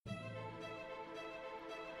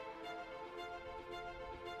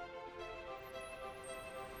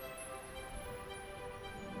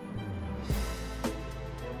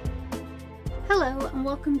and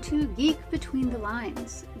welcome to Geek Between the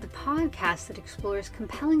Lines, the podcast that explores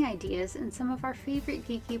compelling ideas in some of our favorite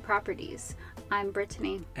geeky properties. I'm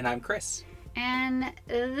Brittany. And I'm Chris. And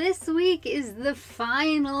this week is the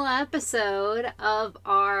final episode of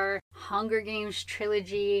our Hunger Games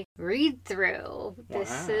trilogy read-through.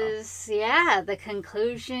 This is, the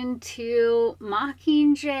conclusion to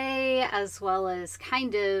Mockingjay, as well as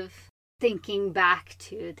kind of thinking back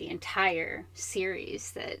to the entire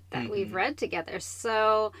series that we've read together.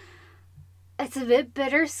 So it's a bit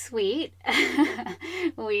bittersweet.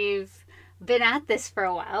 We've been at this for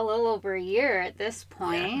a while, a little over a year at this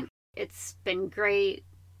point. Yeah. It's been great,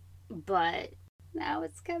 but now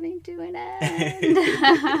it's coming to an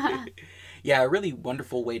end. Yeah, a really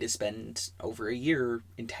wonderful way to spend over a year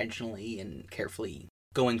intentionally and carefully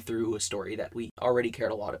going through a story that we already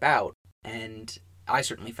cared a lot about. And I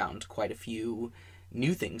certainly found quite a few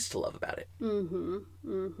new things to love about it.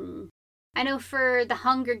 I know for The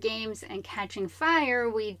Hunger Games and Catching Fire,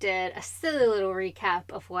 we did a silly little recap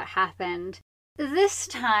of what happened. This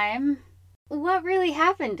time, what really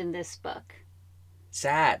happened in this book?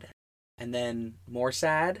 Sad. And then more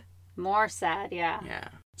sad. More sad, yeah. Yeah.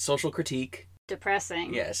 Social critique.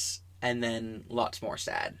 Depressing. Yes. And then lots more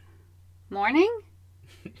sad. Mourning?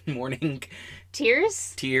 Mourning.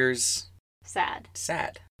 Tears? Tears.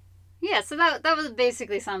 Sad. Yeah, so that was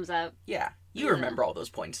basically sums up. Yeah. You remember all those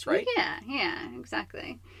points, right? Yeah,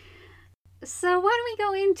 exactly. So why don't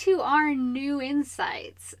we go into our new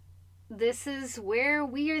insights? This is where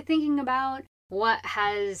we are thinking about what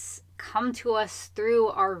has come to us through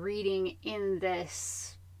our reading in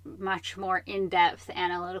this much more in-depth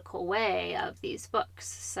analytical way of these books.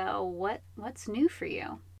 So what's new for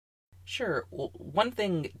you? Sure. Well, one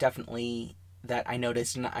thing definitely that I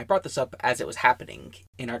noticed, and I brought this up as it was happening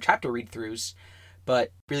in our chapter read-throughs,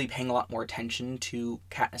 but really paying a lot more attention to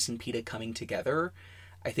Katniss and Peeta coming together,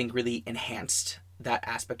 I think really enhanced that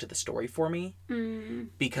aspect of the story for me.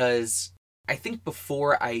 Because I think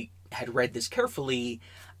before I had read this carefully,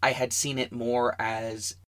 I had seen it more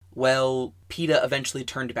as, well, Peeta eventually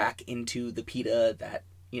turned back into the Peeta that,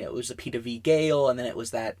 it was a Peeta v. Gale, and then it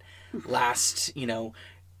was that last,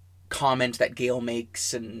 comment that Gale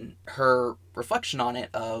makes and her reflection on it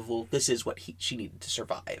of, well, this is what she needed to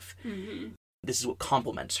survive. This is what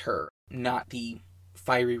complements her, not the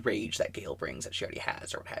fiery rage that Gale brings that she already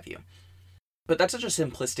has or what have you. But that's such a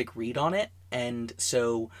simplistic read on it, and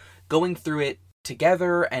so going through it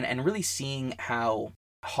together and really seeing how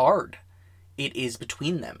hard it is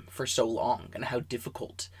between them for so long and how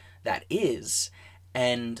difficult that is,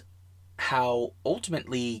 and how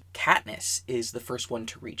ultimately Katniss is the first one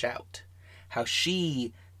to reach out. How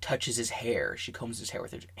she touches his hair, she combs his hair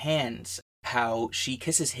with her hands, how she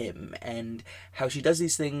kisses him, and how she does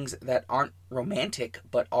these things that aren't romantic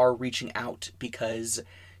but are reaching out because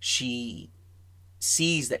she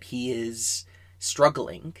sees that he is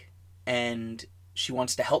struggling and she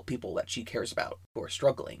wants to help people that she cares about who are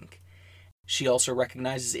struggling. She also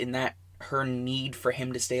recognizes in that her need for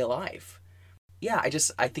him to stay alive. Yeah,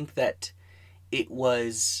 I think that it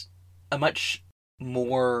was a much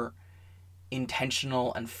more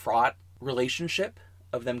intentional and fraught relationship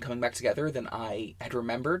of them coming back together than I had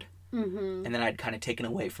remembered. And then I'd kind of taken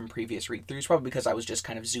away from previous read-throughs, probably because I was just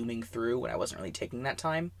kind of zooming through and I wasn't really taking that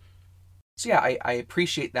time. So yeah, I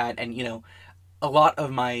appreciate that. And, a lot of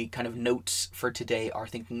my kind of notes for today are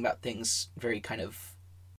thinking about things very kind of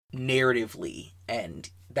narratively. And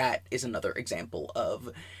that is another example of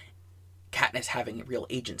Katniss having real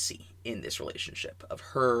agency in this relationship, of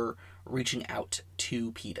her reaching out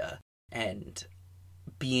to Peeta and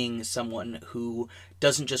being someone who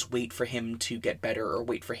doesn't just wait for him to get better or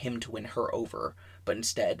wait for him to win her over, but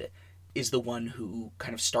instead is the one who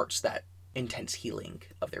kind of starts that intense healing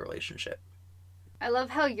of their relationship. I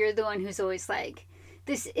love how you're the one who's always like,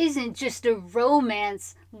 this isn't just a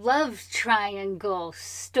romance love triangle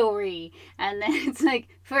story. And then it's like,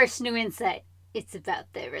 first new insight, it's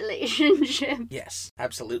about their relationship. Yes,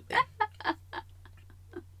 absolutely.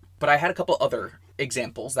 But I had a couple other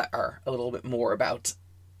examples that are a little bit more about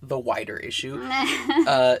the wider issue.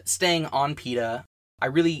 Staying on Peeta, I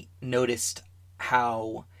really noticed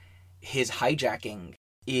how his hijacking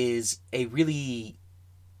is a really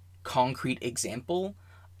concrete example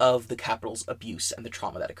of the Capitol's abuse and the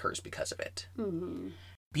trauma that occurs because of it.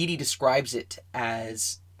 Beetee describes it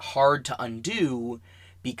as hard to undo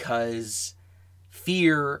because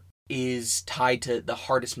fear is tied to the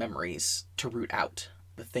hardest memories to root out,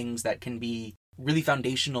 the things that can be really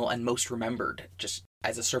foundational and most remembered just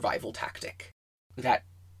as a survival tactic. That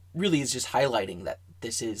really is just highlighting that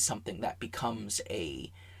this is something that becomes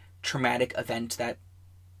a traumatic event that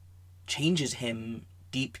changes him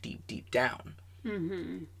deep, deep, deep down.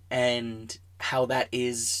 Mm-hmm. And how that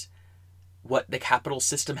is what the capital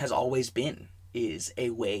system has always been, is a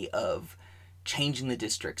way of changing the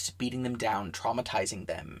districts, beating them down, traumatizing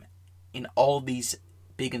them in all these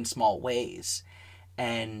big and small ways,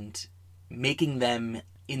 and making them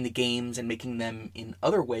in the games and making them in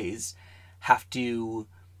other ways have to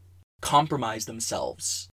compromise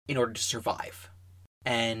themselves in order to survive.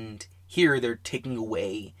 And here they're taking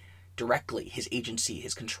away directly his agency,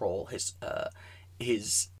 his control,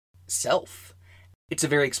 his self. It's a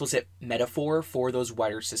very explicit metaphor for those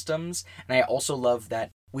wider systems, and I also love that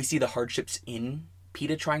we see the hardships in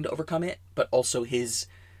Peeta trying to overcome it, but also his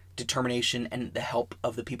determination and the help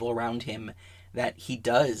of the people around him, that he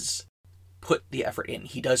does put the effort in.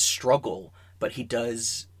 He does struggle, but he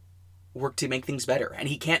does work to make things better. And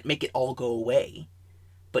he can't make it all go away,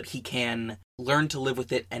 but he can learn to live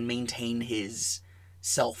with it and maintain his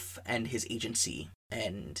self and his agency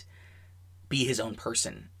and be his own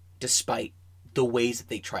person, despite the ways that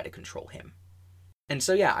they try to control him. And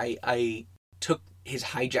so, yeah, I took his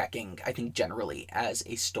hijacking, I think, generally as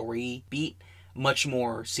a story beat much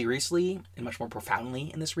more seriously and much more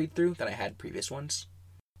profoundly in this read-through than I had previous ones.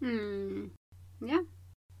 Yeah.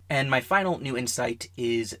 And my final new insight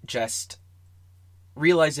is just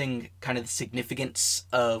realizing kind of the significance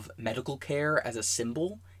of medical care as a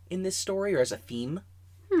symbol in this story, or as a theme.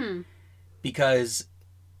 Because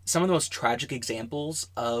some of the most tragic examples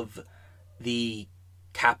of the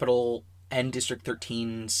Capital and District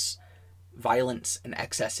 13's violence and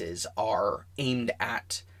excesses are aimed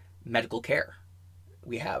at medical care.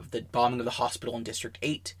 We have the bombing of the hospital in District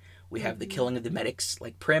 8. We have the killing of the medics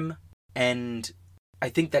like Prim. And I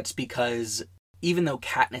think that's because even though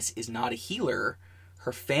Katniss is not a healer,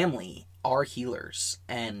 her family are healers.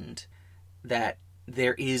 And that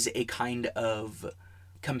there is a kind of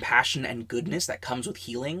compassion and goodness that comes with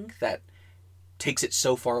healing that takes it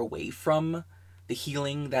so far away from the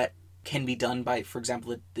healing that can be done by, for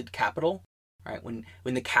example, the Capital. Right? When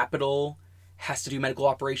the Capital has to do medical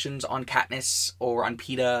operations on Katniss or on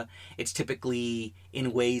Peeta, it's typically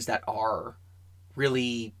in ways that are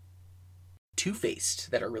really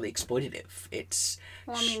two-faced, that are really exploitative.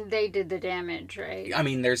 Well, I mean, they did the damage, right? I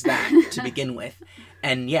mean, there's that to begin with.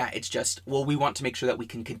 And yeah, it's just, well, we want to make sure that we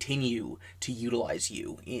can continue to utilize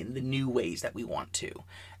you in the new ways that we want to.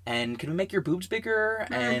 And can we make your boobs bigger?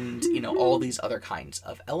 And, all these other kinds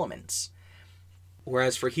of elements.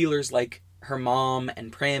 Whereas for healers like her mom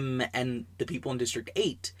and Prim and the people in District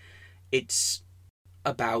 8, it's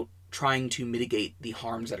about trying to mitigate the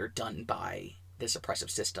harms that are done by this oppressive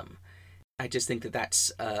system. I just think that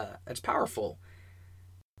that's powerful.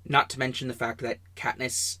 Not to mention the fact that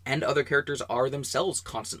Katniss and other characters are themselves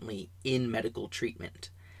constantly in medical treatment.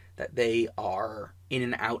 That they are in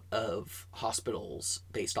and out of hospitals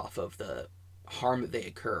based off of the harm that they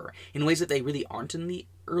occur in ways that they really aren't in the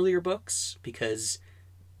earlier books, because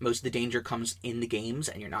most of the danger comes in the games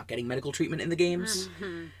and you're not getting medical treatment in the games.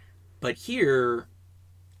 But here,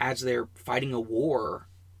 as they're fighting a war,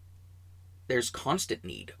 there's constant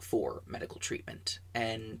need for medical treatment,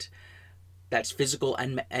 and that's physical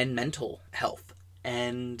and mental health.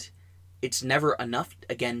 And it's never enough,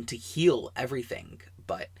 again, to heal everything,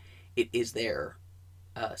 but it is there,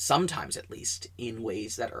 sometimes at least, in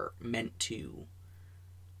ways that are meant to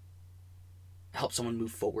help someone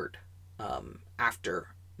move forward after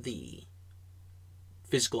the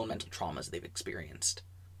physical and mental traumas they've experienced.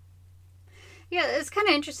 Yeah, it's kind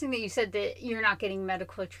of interesting that you said that you're not getting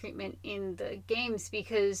medical treatment in the games,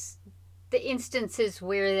 because the instances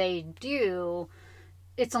where they do,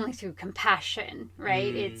 it's only through compassion,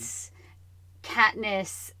 right? It's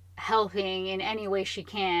Katniss helping in any way she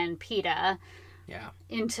can Peeta. Yeah.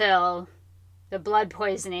 Until the blood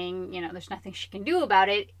poisoning, there's nothing she can do about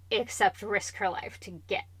it except risk her life to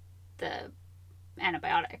get the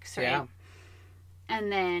antibiotics, right? Yeah.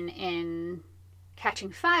 And then in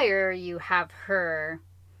Catching Fire, you have her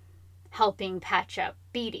helping patch up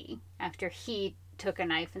Beetee after he took a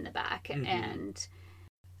knife in the back. And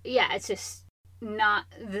yeah, it's just not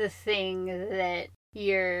the thing that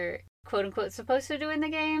you're quote unquote supposed to do in the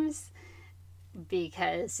games,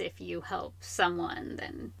 because if you help someone,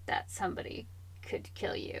 then that somebody could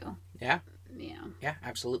kill you. Yeah. Yeah,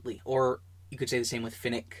 absolutely. Or you could say the same with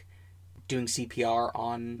Finnick doing CPR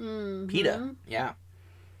on Peeta. Yeah.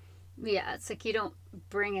 Yeah, it's like you don't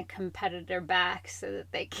bring a competitor back so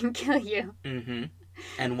that they can kill you.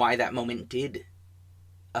 And why that moment did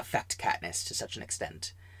affect Katniss to such an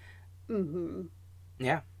extent.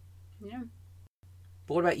 Yeah.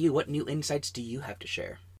 But what about you? What new insights do you have to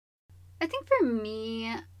share? I think for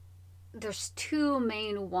me, there's two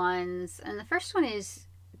main ones, and the first one is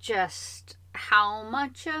just how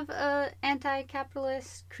much of a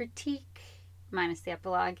anti-capitalist critique, minus the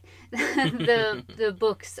epilogue, the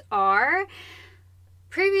books are.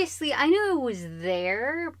 Previously, I knew it was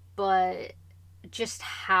there, but just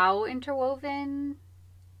how interwoven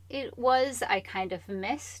it was, I kind of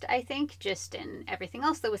missed, I think, just in everything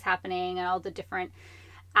else that was happening and all the different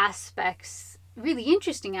aspects, really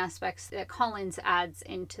interesting aspects that Collins adds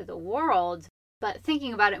into the world. But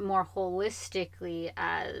thinking about it more holistically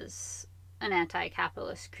as an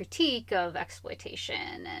anti-capitalist critique of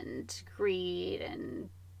exploitation and greed and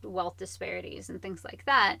wealth disparities and things like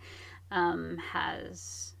that,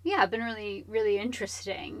 has been really, really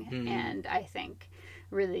interesting. Mm-hmm. And I think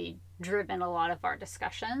really driven a lot of our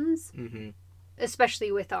discussions, mm-hmm.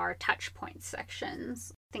 especially with our touch point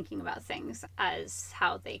sections, thinking about things as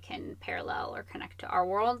how they can parallel or connect to our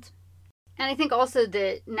world. And I think also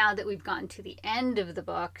that now that we've gotten to the end of the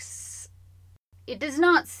books, it does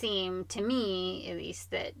not seem, to me at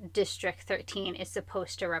least, that District 13 is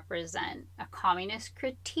supposed to represent a communist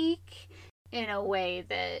critique in a way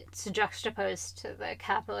that's juxtaposed to the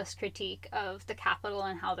capitalist critique of the capital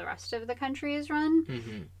and how the rest of the country is run.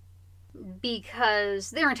 Mm-hmm. Because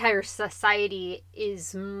their entire society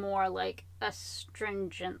is more like a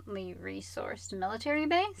stringently resourced military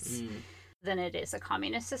base than it is a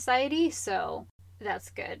communist society. So that's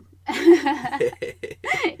good.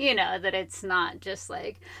 You know, that it's not just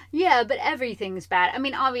like, yeah, but everything's bad. I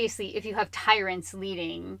mean, obviously, if you have tyrants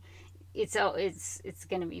leading, it's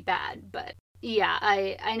going to be bad. But yeah,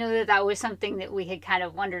 I know that was something that we had kind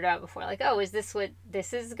of wondered about before. Like, oh, is this what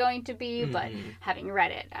this is going to be? Mm-hmm. But having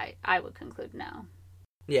read it, I would conclude no.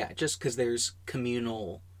 Yeah, just because there's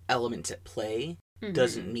communal elements at play mm-hmm.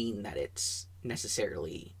 doesn't mean that it's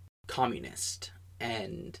necessarily communist.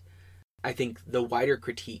 And I think the wider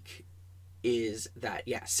critique is that,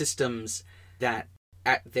 yeah, systems that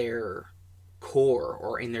at their core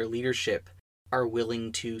or in their leadership are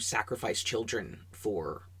willing to sacrifice children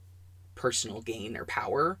for personal gain or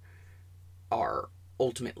power are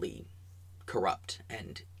ultimately corrupt.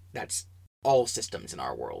 And that's all systems in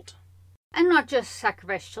our world. And not just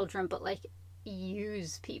sacrifice children, but like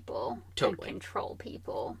use people. Totally. And control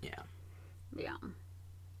people. Yeah. Yeah.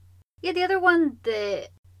 Yeah, the other one that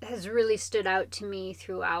has really stood out to me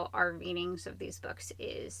throughout our readings of these books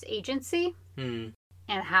is agency and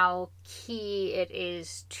how key it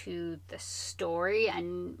is to the story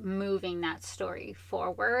and moving that story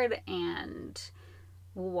forward, and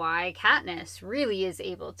why Katniss really is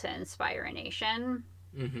able to inspire a nation.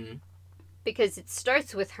 Mm-hmm. Because it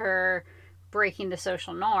starts with her breaking the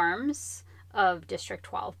social norms of District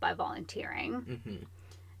 12 by volunteering, mm-hmm.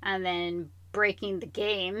 and then breaking the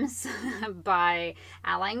games by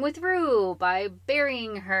allying with Rue, by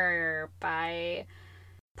burying her, by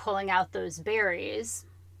pulling out those berries,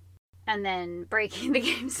 and then breaking the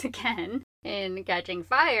games again in Catching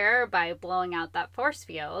Fire by blowing out that force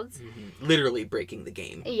field. Mm-hmm. Literally breaking the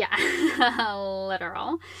game. Yeah,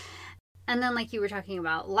 literal. And then, like you were talking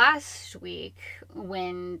about last week,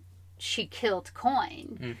 when she killed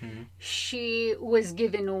Coin, mm-hmm. she was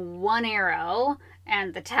given one arrow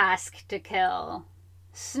and the task to kill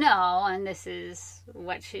Snow, and this is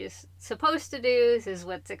what she's supposed to do, this is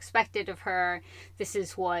what's expected of her, this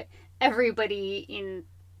is what everybody in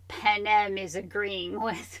Panem is agreeing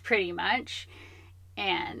with, pretty much,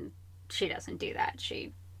 and she doesn't do that.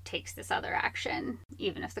 She takes this other action,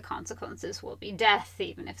 even if the consequences will be death,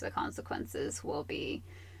 even if the consequences will be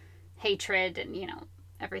hatred and, you know,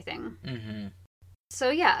 everything. Mm-hmm. So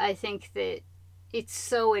yeah, I think that it's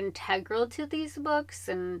so integral to these books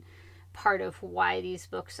and part of why these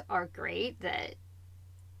books are great, that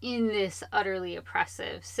in this utterly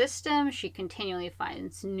oppressive system, she continually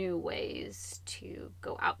finds new ways to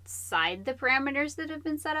go outside the parameters that have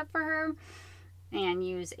been set up for her and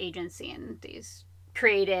use agency in these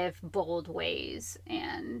creative, bold ways.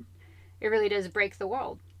 And it really does break the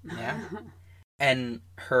world. Yeah. And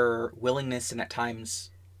her willingness and at times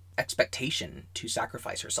expectation to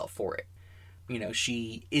sacrifice herself for it. You know,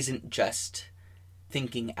 she isn't just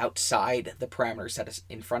thinking outside the parameters set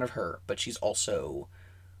in front of her, but she's also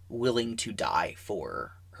willing to die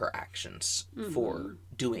for her actions, mm-hmm. for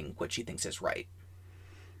doing what she thinks is right.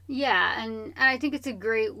 Yeah, and I think it's a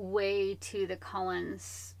great way to the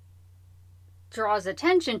Collins draws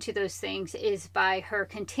attention to those things is by her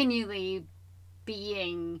continually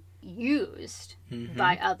being used mm-hmm.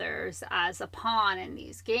 by others as a pawn in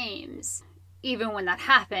these games. Even when that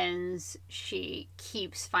happens, she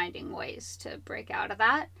keeps finding ways to break out of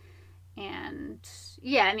that. And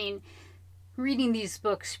yeah, I mean, reading these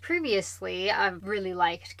books previously, I've really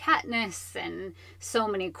liked Katniss and so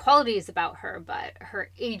many qualities about her, but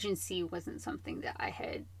her agency wasn't something that I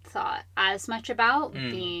had thought as much about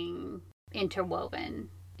being interwoven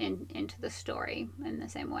into the story in the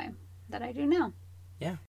same way that I do now.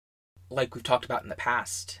 Yeah. Like we've talked about in the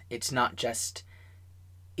past, it's not just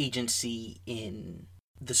agency in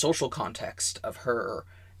the social context of her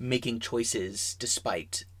making choices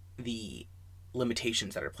despite the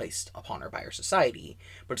limitations that are placed upon her by her society,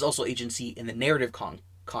 but it's also agency in the narrative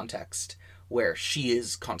context where she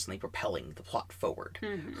is constantly propelling the plot forward.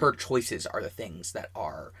 Mm-hmm. Her choices are the things that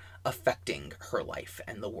are affecting her life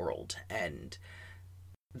and the world, and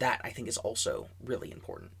that I think is also really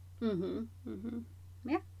important.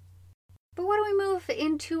 Yeah. But what do we move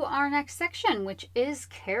into our next section, which is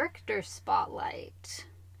character spotlight?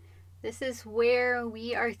 This is where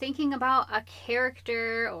we are thinking about a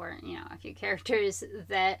character or, a few characters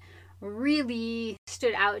that really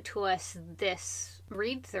stood out to us this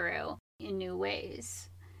read through in new ways.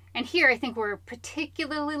 And here I think we're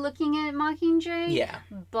particularly looking at Mockingjay. Yeah.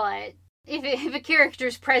 But if a character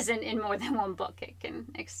is present in more than one book, it can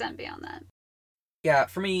extend beyond that. Yeah,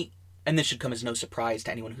 for me, and this should come as no surprise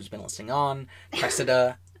to anyone who's been listening on,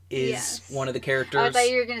 Cressida is one of the characters. I thought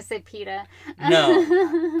you were going to say Peeta.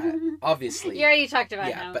 No, obviously. You already talked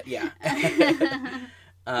about him. But yeah.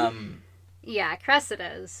 Yeah,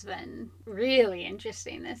 Cressida's been really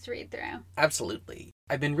interesting this read-through. Absolutely.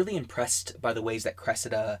 I've been really impressed by the ways that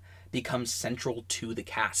Cressida becomes central to the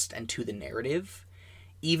cast and to the narrative,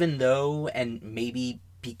 even though, and maybe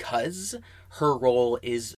because, her role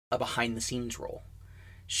is a behind-the-scenes role.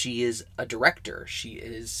 She is a director. She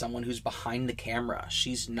is someone who's behind the camera.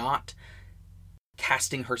 She's not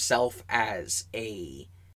casting herself as a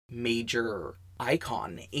major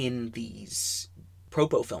icon in these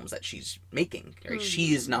Propo films that she's making. Right? Mm-hmm.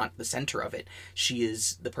 She is not the center of it. She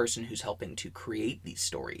is the person who's helping to create these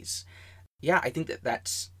stories. Yeah, I think that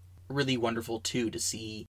that's really wonderful, too, to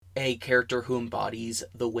see a character who embodies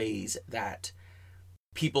the ways that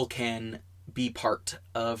people can be part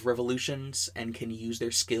of revolutions and can use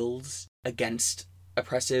their skills against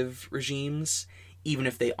oppressive regimes, even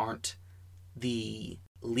if they aren't the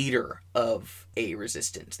leader of a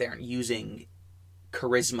resistance. They aren't using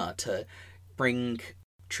charisma to bring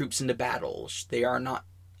troops into battle. They are not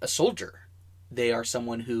a soldier. They are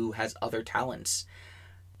someone who has other talents.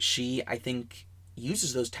 She, I think,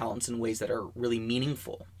 uses those talents in ways that are really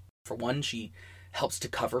meaningful. For one, she helps to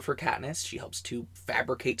cover for Katniss. She helps to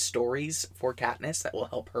fabricate stories for Katniss that will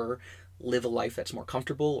help her live a life that's more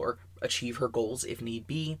comfortable or achieve her goals if need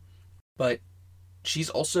be. But she's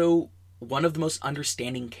also one of the most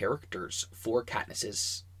understanding characters for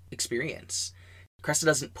Katniss's experience. Cressida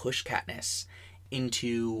doesn't push Katniss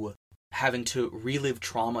into having to relive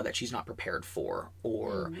trauma that she's not prepared for,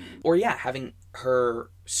 or having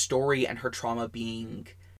her story and her trauma being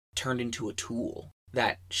turned into a tool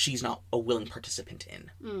that she's not a willing participant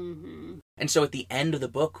in. Mm-hmm. And so at the end of the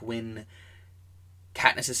book, when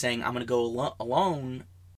Katniss is saying, I'm going to go alone,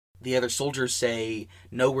 the other soldiers say,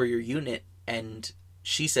 no, we're your unit, and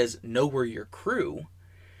she says, no, we're your crew.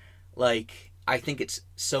 Like, I think it's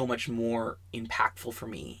so much more impactful for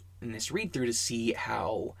me in this read-through to see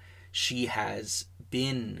how she has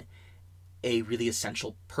been a really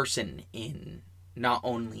essential person in not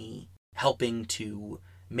only helping to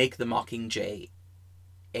make the Mockingjay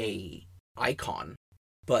a icon,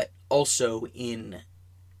 but also in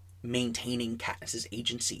maintaining Katniss's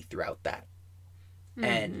agency throughout that,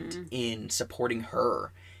 and in supporting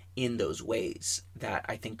her in those ways that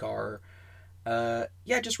I think are,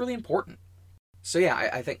 just really important. So yeah,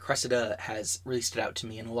 I think Cressida has really stood out to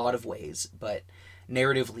me in a lot of ways, but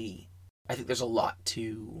narratively, I think there's a lot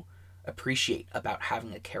to appreciate about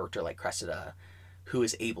having a character like Cressida who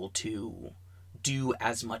is able to do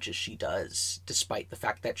as much as she does, despite the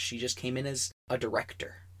fact that she just came in as a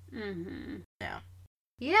director. Mm-hmm.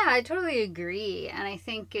 Yeah, I totally agree. And I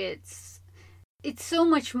think it's so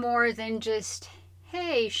much more than just,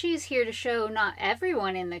 hey, she's here to show not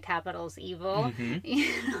everyone in the capital's evil,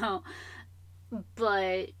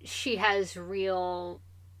 but she has real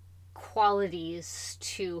qualities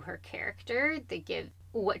to her character that give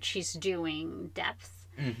what she's doing depth,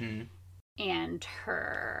 and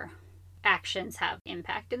her actions have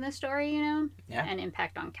impact in the story, and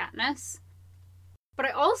impact on Katniss. But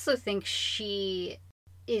I also think she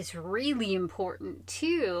is really important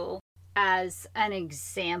too as an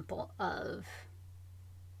example of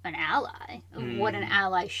an ally, of what an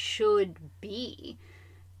ally should be,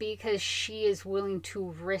 because she is willing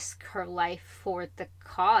to risk her life for the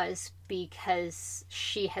cause because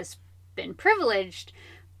she has been privileged,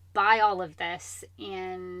 by all of this,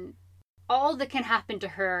 and all that can happen to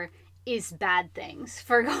her is bad things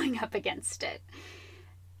for going up against it.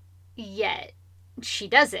 Yet, she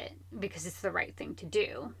does it because it's the right thing to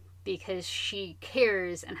do, because she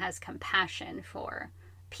cares and has compassion for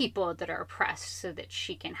people that are oppressed so that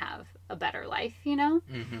she can have a better life, you know?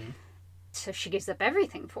 Mm-hmm. So she gives up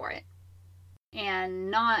everything for it. And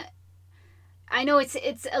not... I know it's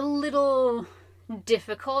a little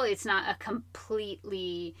difficult. It's not a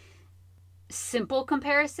completely simple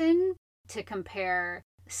comparison to compare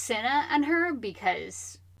Cinna and her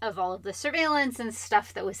because of all of the surveillance and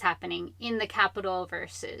stuff that was happening in the Capitol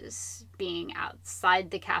versus being outside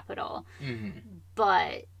the Capitol. Mm-hmm.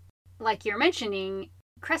 But like you're mentioning,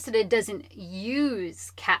 Cressida doesn't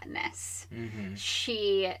use Katniss. Mm-hmm.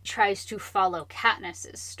 She tries to follow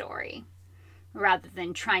Katniss's story rather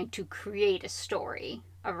than trying to create a story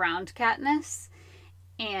around Katniss.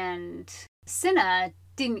 And Cinna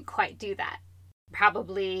didn't quite do that.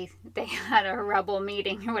 Probably they had a rebel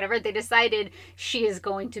meeting or whatever. They decided she is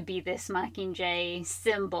going to be this Mockingjay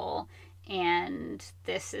symbol, and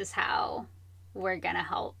this is how we're going to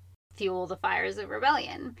help fuel the fires of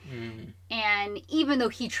rebellion. Mm. And even though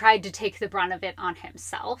he tried to take the brunt of it on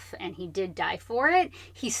himself, and he did die for it,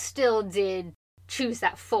 he still did choose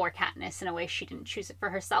that for Katniss in a way she didn't choose it for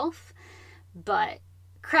herself. But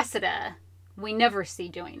Cressida, we never see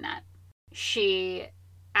doing that. She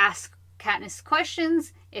asks Katniss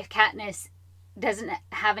questions. If Katniss doesn't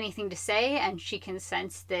have anything to say and she can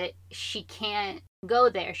sense that she can't go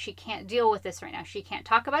there, she can't deal with this right now, she can't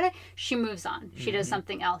talk about it, she moves on. She does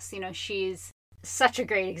something else. You know, she's such a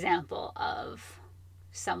great example of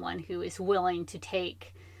someone who is willing to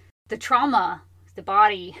take the trauma, the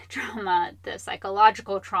body trauma, the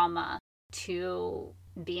psychological trauma, to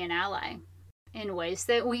be an ally in ways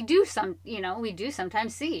that we do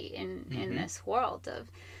sometimes see in this world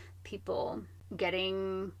of people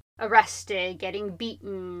getting arrested, getting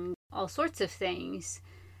beaten, all sorts of things,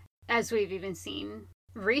 as we've even seen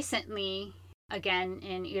recently again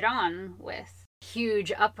in Iran with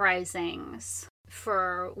huge uprisings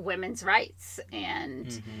for women's rights.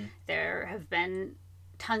 And there have been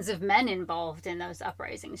tons of men involved in those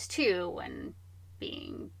uprisings too, and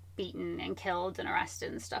being beaten and killed and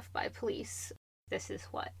arrested and stuff by police. This is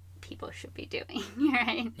what people should be doing,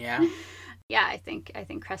 right? Yeah. Yeah, I think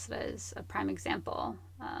Cressida is a prime example,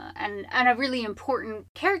 and a really important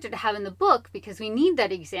character to have in the book, because we need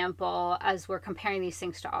that example as we're comparing these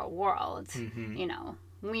things to our world. You know,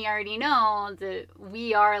 we already know that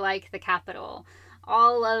we are like the Capitol.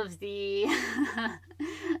 All of the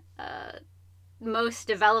most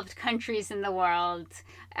developed countries in the world,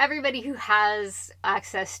 everybody who has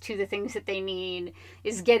access to the things that they need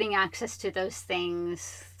is getting access to those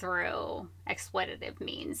things through exploitative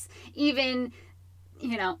means. Even,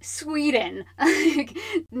 you know, Sweden,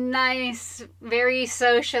 nice, very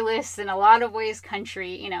socialist in a lot of ways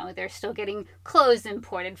country, you know, they're still getting clothes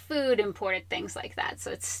imported, food imported, things like that. So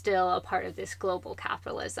it's still a part of this global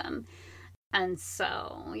capitalism. And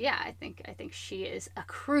so, yeah, I think she is a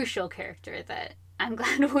crucial character that I'm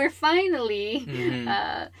glad we're finally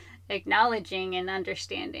acknowledging and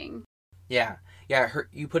understanding. Yeah,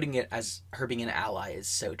 you putting it as her being an ally is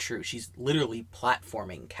so true. She's literally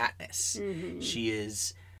platforming Katniss. She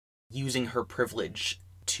is using her privilege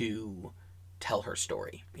to tell her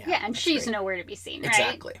story. Yeah, and she's nowhere to be seen, right?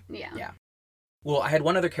 Exactly. Yeah. Well, I had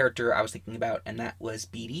one other character I was thinking about, and that was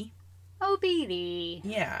Beetee. Oh, Beetee.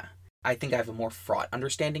 Yeah. I think I have a more fraught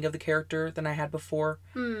understanding of the character than I had before.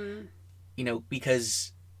 You know,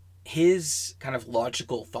 because his kind of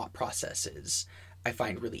logical thought processes I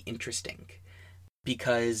find really interesting.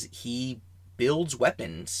 Because he builds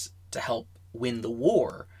weapons to help win the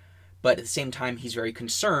war, but at the same time he's very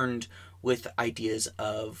concerned with ideas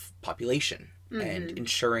of population and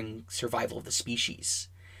ensuring survival of the species.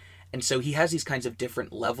 And so he has these kinds of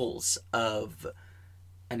different levels of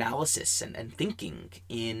analysis and thinking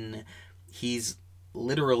in he's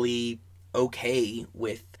literally okay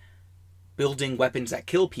with building weapons that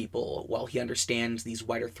kill people while he understands these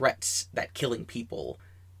wider threats that killing people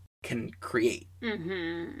can create.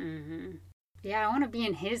 Yeah, I want to be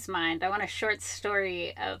in his mind. I want a short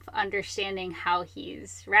story of understanding how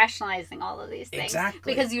he's rationalizing all of these things.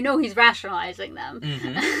 Exactly. Because you know he's rationalizing them.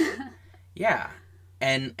 Yeah.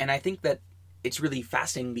 And I think that it's really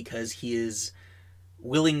fascinating because he is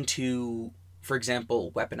willing to, for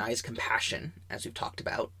example, weaponize compassion, as we've talked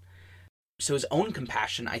about. So his own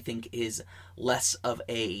compassion, I think, is less of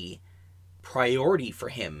a priority for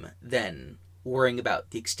him than worrying about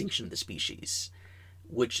the extinction of the species,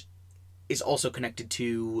 which is also connected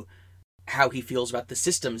to how he feels about the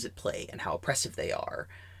systems at play and how oppressive they are.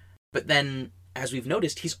 But then, as we've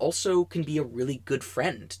noticed, he's also can be a really good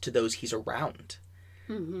friend to those he's around.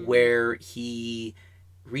 Mm-hmm. Where he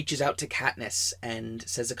reaches out to Katniss and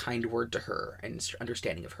says a kind word to her and is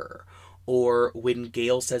understanding of her. Or when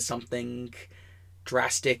Gale says something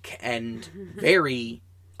drastic and very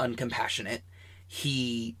uncompassionate,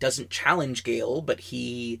 he doesn't challenge Gale, but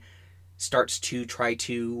he starts to try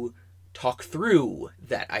to talk through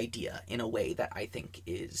that idea in a way that I think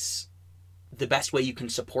is the best way you can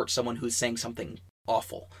support someone who's saying something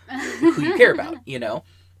awful, who you care about, you know?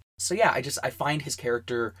 So yeah, I find his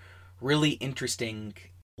character really interesting,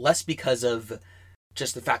 less because of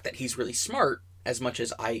just the fact that he's really smart, as much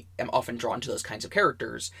as I am often drawn to those kinds of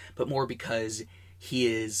characters, but more because he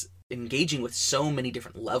is engaging with so many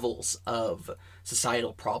different levels of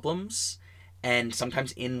societal problems, and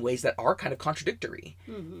sometimes in ways that are kind of contradictory.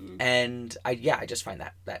 Mm-hmm. And I just find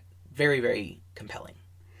that very, very compelling.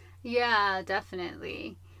 Yeah,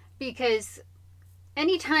 definitely. Because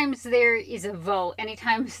anytime there is a vote,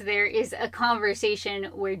 anytime there is a conversation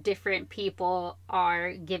where different people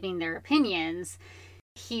are giving their opinions,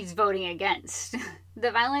 he's voting against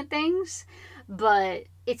the violent things. But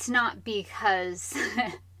it's not because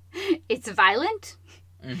it's violent.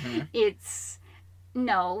 Mm-hmm.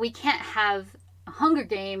 No, we can't have Hunger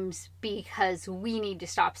Games because we need to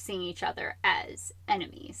stop seeing each other as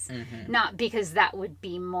enemies. Mm-hmm. Not because that would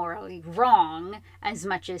be morally wrong, as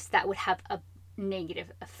much as that would have a negative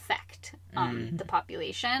effect on the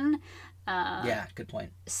population. Yeah, good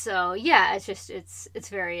point. So yeah, it's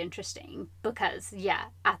very interesting because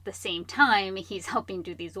at the same time he's helping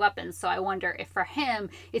do these weapons. So I wonder if for him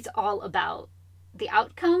it's all about the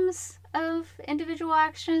outcomes of individual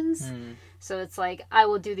actions. So it's like, I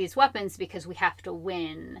will do these weapons because we have to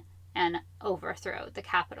win and overthrow the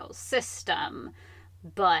Capitol system.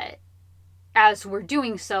 But as we're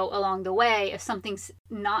doing so along the way, if something's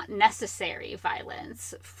not necessary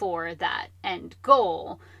violence for that end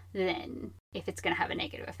goal, then if it's going to have a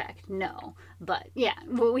negative effect, no. But yeah,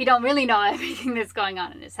 we don't really know everything that's going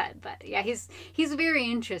on in his head. But yeah, he's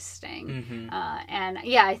very interesting. Mm-hmm. And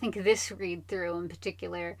yeah, I think this read through in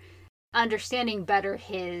particular, understanding better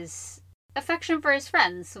his affection for his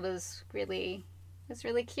friends was really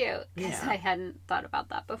cute. Because I hadn't thought about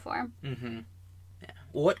that before. Mm-hmm. Yeah.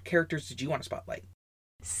 Well, what characters did you want to spotlight?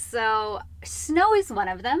 So Snow is one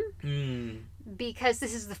of them. Because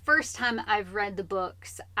this is the first time I've read the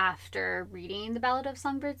books after reading The Ballad of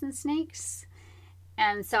Songbirds and Snakes.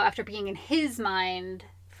 And so after being in his mind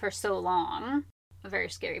for so long, a very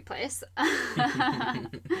scary place,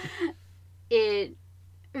 it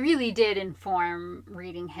really did inform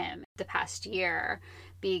reading him the past year,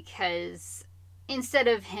 because instead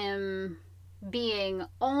of him being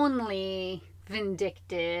only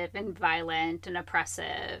vindictive and violent and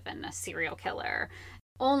oppressive and a serial killer,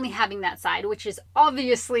 only having that side, which is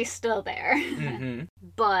obviously still there,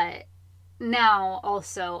 but now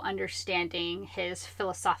also understanding his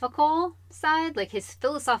philosophical side, like his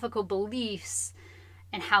philosophical beliefs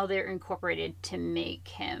and how they're incorporated to make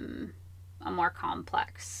him a more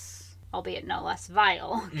complex, albeit no less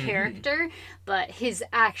vile character, but his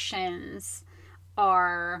actions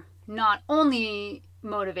are not only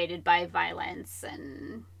motivated by violence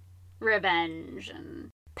and revenge and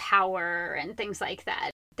power and things like that.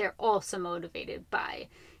 They're also motivated by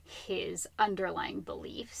his underlying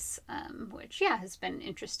beliefs, which, has been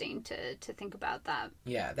interesting to think about that.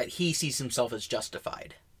 Yeah, that he sees himself as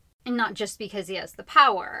justified. And not just because he has the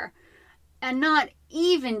power, and not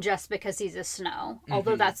even just because he's a Snow,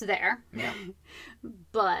 although that's there. Yeah.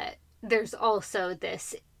 But there's also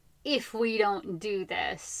this, if we don't do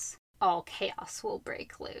this, all chaos will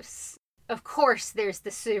break loose. Of course, there's the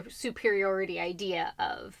superiority idea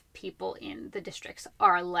of people in the districts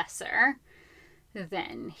are lesser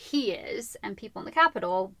than he is, and people in the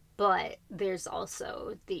Capitol, but there's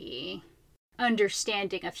also the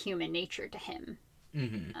understanding of human nature to him.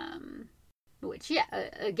 Which,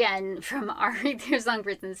 again, from our read through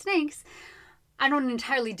Songbirds and Snakes, I don't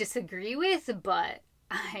entirely disagree with, but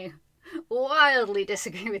I wildly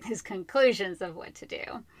disagree with his conclusions of what to do.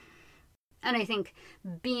 And I think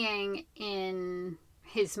being in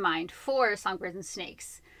his mind for Songbirds and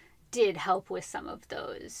Snakes did help with some of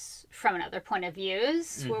those from another point of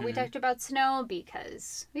views where we talked about Snow,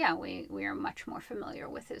 because, we are much more familiar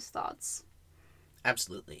with his thoughts.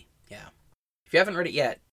 Absolutely, yeah. If you haven't read it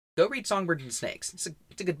yet, go read Songbirds and Snakes.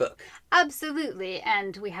 It's a good book. Absolutely,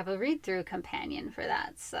 and we have a read-through companion for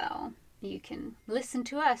that, so you can listen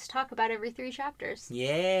to us talk about every 3 chapters.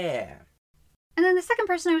 Yeah. And then the second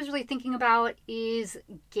person I was really thinking about is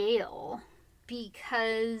Gale,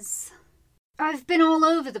 because I've been all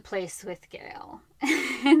over the place with Gale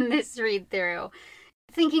in this read through.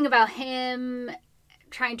 Thinking about him,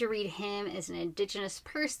 trying to read him as an Indigenous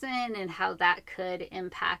person and how that could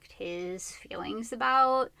impact his feelings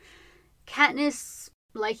about Katniss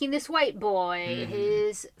liking this white boy,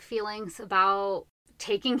 his feelings about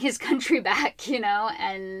taking his country back, you know,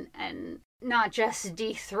 and not just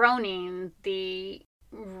dethroning the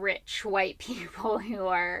rich white people who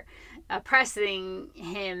are oppressing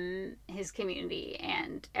him, his community,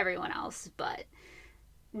 and everyone else, but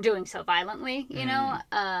doing so violently, you know?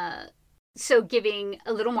 So giving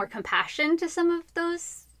a little more compassion to some of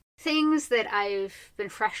those things that I've been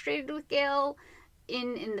frustrated with Gale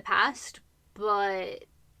in the past, but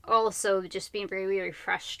also just being very, very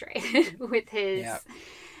frustrated with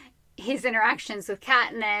his interactions with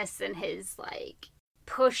Katniss and his, like,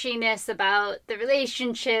 pushiness about the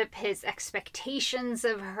relationship, his expectations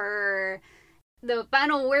of her, the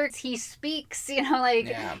final words he speaks, you know, like,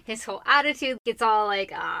 his whole attitude gets all,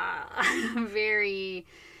 like, very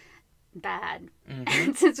bad.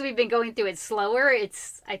 And since we've been going through it slower,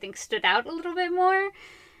 it's, I think, stood out a little bit more.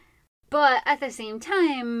 But at the same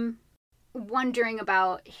time, wondering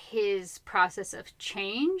about his process of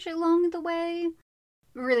change along the way,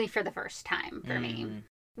 really for the first time for me.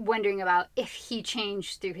 Wondering about if he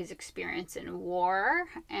changed through his experience in war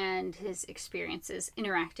and his experiences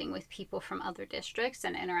interacting with people from other districts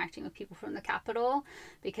and interacting with people from the capital,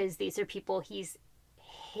 because these are people he's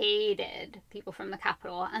hated, people from the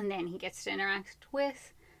capital, and then he gets to interact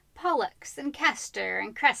with Pollux and Castor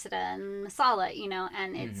and Cressida and Masala, you know,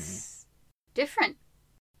 and it's different.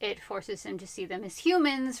 It forces him to see them as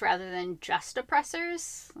humans rather than just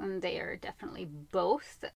oppressors, and they are definitely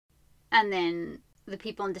both. And then the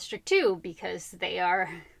people in District 2, because they are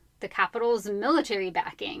the capital's military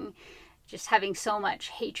backing, just having so much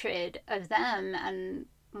hatred of them and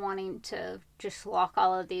wanting to just lock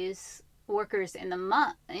all of these workers in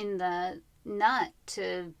the nut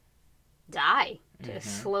to die, to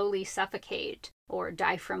slowly suffocate or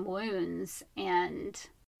die from wounds. And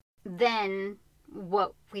then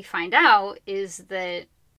what we find out is that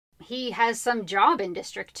he has some job in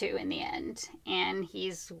District 2 in the end, and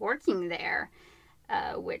he's working there,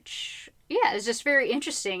 which, is just very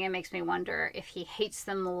interesting. It makes me wonder if he hates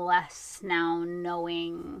them less now,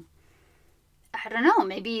 knowing, I don't know,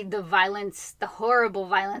 maybe the violence, the horrible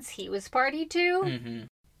violence he was party to,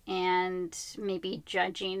 and maybe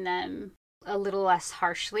judging them a little less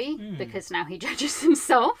harshly, because now he judges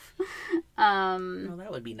himself. Well,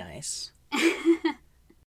 that would be nice.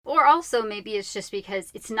 Or also maybe it's just because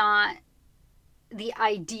it's not the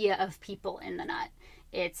idea of people in the nut.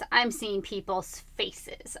 It's, I'm seeing people's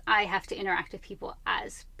faces. I have to interact with people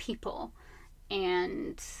as people.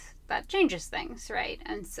 And that changes things, right?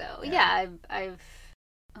 And so, I've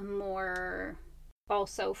a more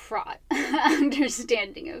also fraught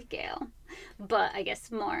understanding of Gale. But I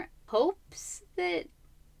guess more hopes that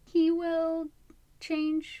he will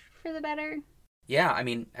change for the better. Yeah, I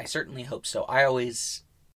mean, I certainly hope so. I always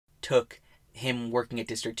took him working at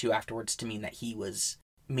District 2 afterwards to mean that he was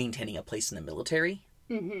maintaining a place in the military.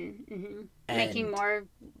 Making more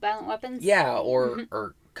violent weapons? Yeah,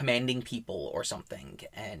 or commanding people or something.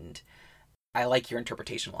 And I like your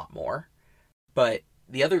interpretation a lot more. But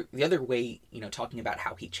the other way, you know, talking about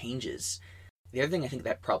how he changes, the other thing I think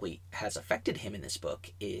that probably has affected him in this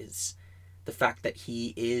book is the fact that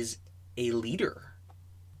he is a leader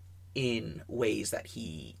in ways that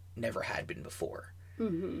he never had been before.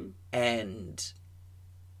 And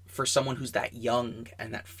for someone who's that young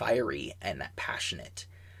and that fiery and that passionate,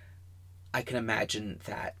 I can imagine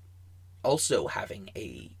that also having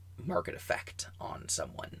a market effect on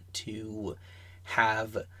someone, to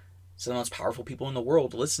have some of the most powerful people in the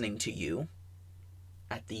world listening to you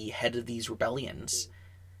at the head of these rebellions,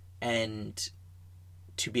 and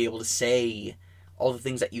to be able to say all the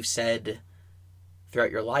things that you've said throughout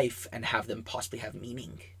your life and have them possibly have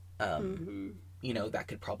meaning. You know, that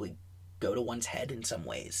could probably go to one's head in some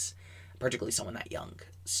ways, particularly someone that young.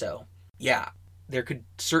 So, yeah, there could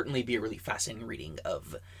certainly be a really fascinating reading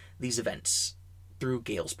of these events through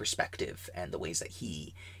Gale's perspective and the ways that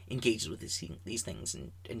he engages with these things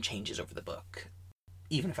and changes over the book,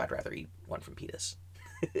 even if I'd rather eat one from Petus.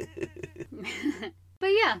 But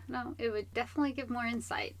yeah, no, it would definitely give more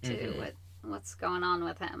insight to what's going on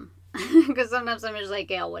with him. Because sometimes I'm just like,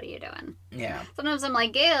 Gale, what are you doing? Yeah. Sometimes I'm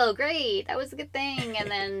like, Gale, great, that was a good thing. And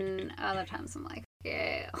then other times I'm like,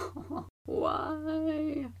 Gale,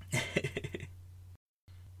 why?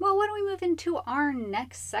 Well, why don't we move into our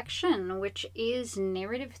next section, which is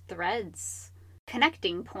narrative threads,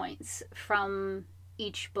 connecting points from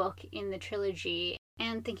each book in the trilogy.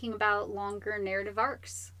 and thinking about longer narrative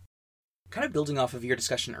arcs. Kind of building off of your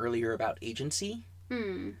discussion earlier about agency,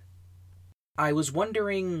 I was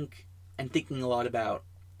wondering and thinking a lot about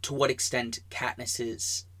to what extent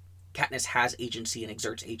Katniss has agency and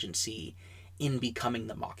exerts agency in becoming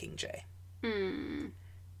the Mockingjay.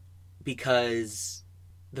 Because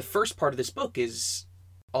the first part of this book is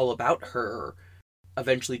all about her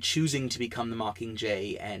eventually choosing to become the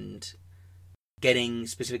Mockingjay and getting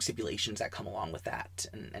specific stipulations that come along with that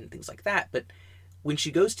and things like that. But when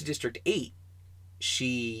she goes to District 8,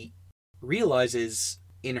 she realizes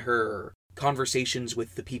in her conversations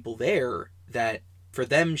with the people there that for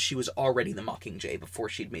them she was already the Mockingjay before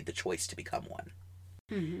she'd made the choice to become one.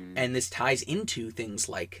 And this ties into things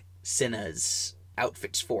like Cinna's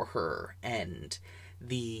outfits for her and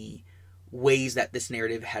the ways that this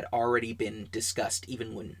narrative had already been discussed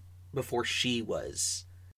even before she was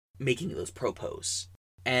making those propos.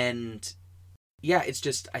 And yeah, it's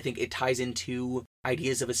just, I think it ties into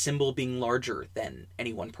ideas of a symbol being larger than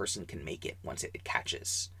any one person can make it once it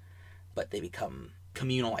catches. But they become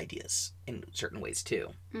communal ideas in certain ways too.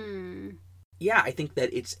 Yeah, I think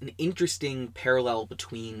that it's an interesting parallel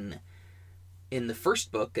between in the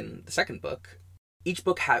first book and the second book, each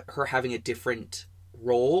book her having a different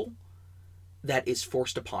role that is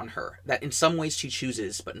forced upon her, that in some ways she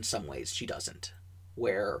chooses, but in some ways she doesn't,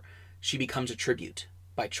 where she becomes a tribute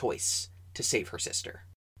by choice to save her sister.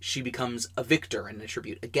 She becomes a victor and a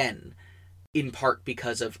tribute again, in part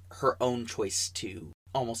because of her own choice to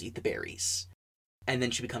almost eat the berries. And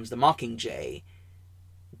then she becomes the Mockingjay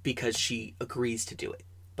because she agrees to do it.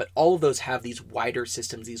 But all of those have these wider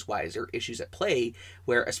systems, these wider issues at play,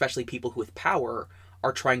 where especially people with power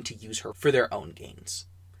are trying to use her for their own gains.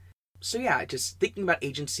 So yeah, just thinking about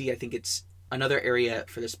agency, I think it's another area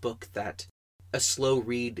for this book that a slow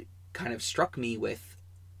read kind of struck me with,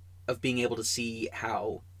 of being able to see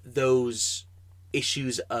how those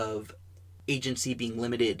issues of agency being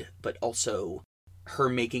limited, but also her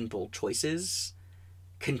making bold choices,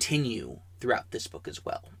 continue throughout this book as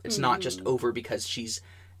well. It's not just over because she's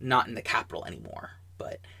not in the capital anymore,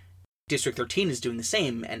 but District 13 is doing the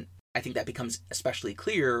same, and I think that becomes especially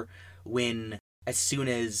clear when, as soon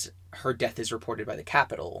as her death is reported by the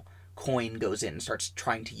capital, Coin goes in and starts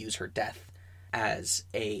trying to use her death as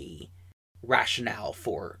a rationale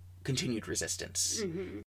for continued resistance.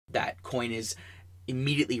 That Coin is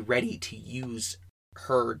immediately ready to use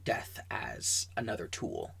her death as another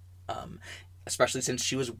tool, especially since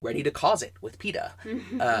she was ready to cause it with Peeta.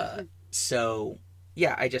 So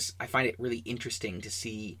yeah, I find it really interesting to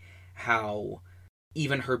see how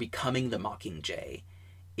even her becoming the Mockingjay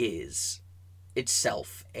is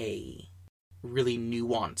itself a really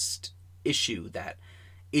nuanced issue that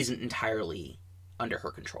isn't entirely under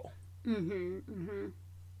her control. Yeah, and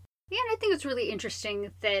I think it's really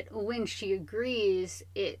interesting that when she agrees,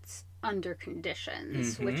 it's under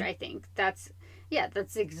conditions, which I think that's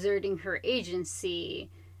exerting her agency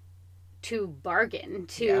to bargain,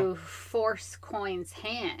 to force Coin's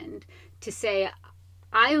hand, to say,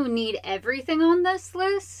 I need everything on this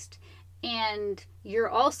list, and you're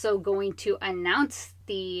also going to announce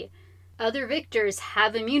the other victors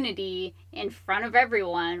have immunity in front of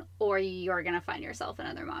everyone, or you're going to find yourself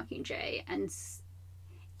another Mockingjay.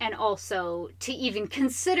 And also, to even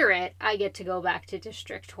consider it, I get to go back to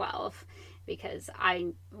District 12 because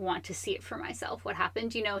I want to see it for myself, what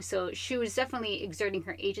happened, So she was definitely exerting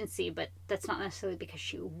her agency, but that's not necessarily because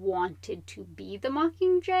she wanted to be the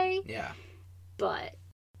Mockingjay. Yeah. But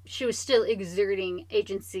she was still exerting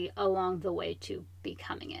agency along the way to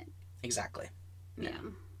becoming it. Exactly. Yeah.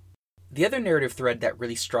 The other narrative thread that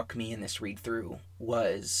really struck me in this read-through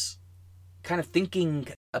was kind of thinking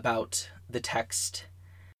about the text,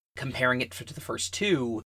 comparing it to the first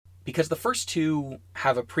two, because the first two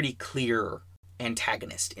have a pretty clear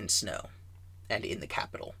antagonist in Snow and in the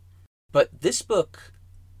capital. But this book,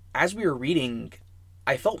 as we were reading,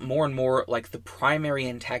 I felt more and more like the primary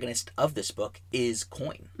antagonist of this book is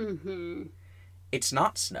Coin. It's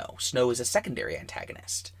not Snow. Snow is a secondary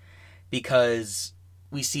antagonist, because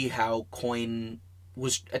we see how Coin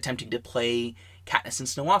was attempting to play Katniss and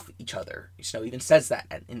Snow off each other. Snow even says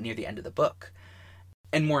that near the end of the book.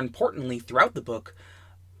 And more importantly, throughout the book,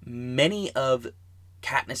 many of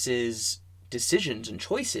Katniss's decisions and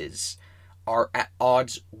choices are at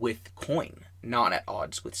odds with Coin, not at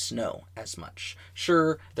odds with Snow as much.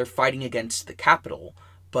 Sure, they're fighting against the capital,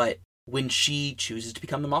 but when she chooses to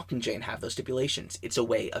become the Mockingjay and have those stipulations, it's a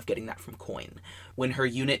way of getting that from Coin. When her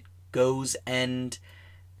unit goes and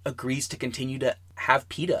agrees to continue to have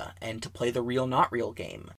Peeta and to play the real not real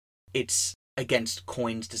game, it's against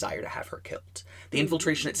Coin's desire to have her killed. The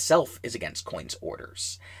infiltration itself is against Coin's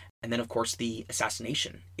orders. And then, of course, the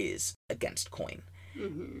assassination is against Coin.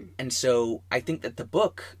 Mm-hmm. And so I think that the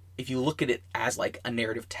book, if you look at it as like a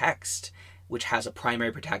narrative text, which has a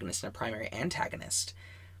primary protagonist and a primary antagonist,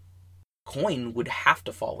 Coin would have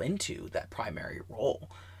to fall into that primary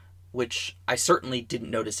role, which I certainly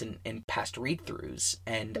didn't notice in past read-throughs,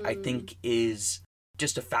 and I think is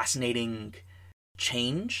just a fascinating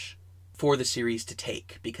change for the series to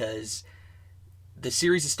take, because the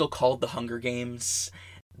series is still called The Hunger Games.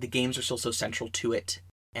 The games are still so central to it,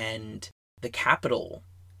 and the Capitol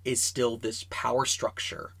is still this power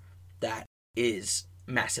structure that is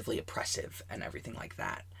massively oppressive and everything like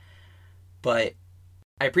that. But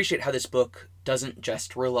I appreciate how this book doesn't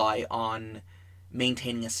just rely on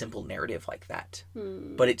maintaining a simple narrative like that,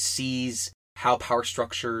 but it sees how power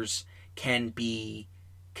structures can be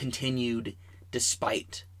continued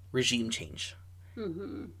despite regime change.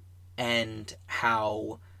 Mm-hmm. And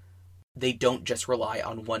how they don't just rely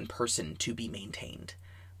on one person to be maintained,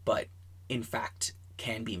 but in fact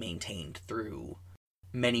can be maintained through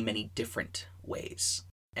many, many different ways.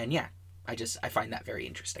 And yeah, I find that very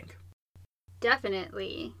interesting.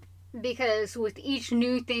 Definitely. Because with each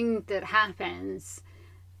new thing that happens,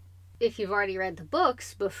 if you've already read the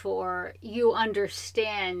books before, you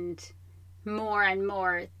understand more and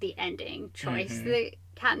more the ending choice that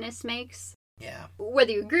Katniss makes. Yeah.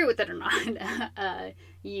 Whether you agree with it or not,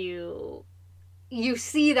 you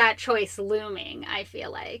see that choice looming, I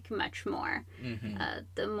feel like, much more.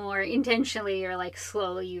 The more intentionally or like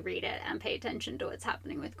slowly you read it and pay attention to what's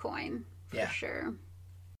happening with Coin. For sure.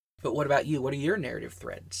 But what about you? What are your narrative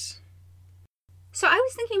threads? So I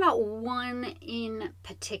was thinking about one in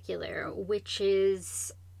particular, which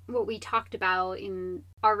is what we talked about in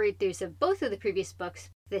our read-throughs of both of the previous books,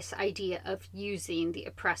 this idea of using the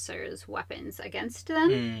oppressor's weapons against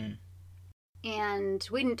them. And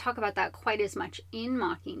we didn't talk about that quite as much in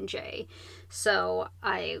Mockingjay. So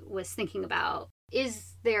I was thinking about,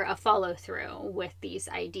 is there a follow-through with these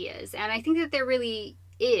ideas? And I think that there really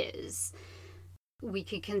is. We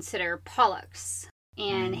could consider Pollux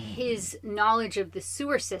and his knowledge of the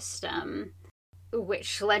sewer system,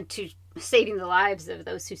 which led to saving the lives of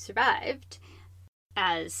those who survived,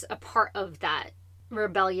 as a part of that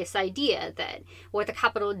rebellious idea that what the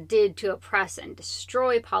Capitol did to oppress and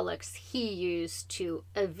destroy Pollux, he used to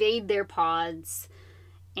evade their pods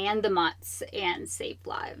and the mutts and save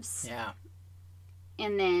lives. Yeah.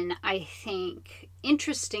 And then I think,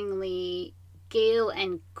 interestingly, Gale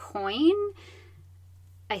and Coin,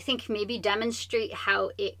 I think maybe demonstrate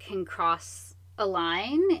how it can cross a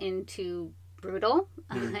line into brutal,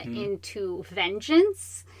 into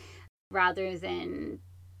vengeance, rather than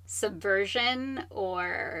subversion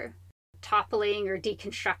or toppling or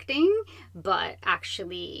deconstructing, but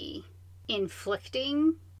actually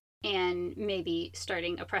inflicting and maybe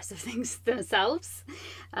starting oppressive things themselves,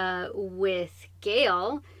 with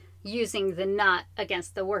Gale using the nut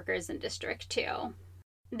against the workers in District 2.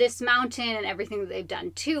 This mountain and everything that they've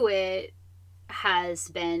done to it has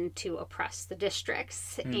been to oppress the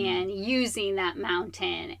districts, and using that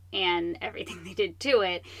mountain and everything they did to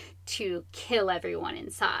it to kill everyone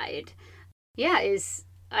inside. Yeah, is,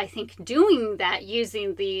 I think, doing that,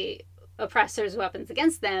 using the oppressor's weapons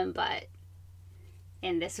against them, but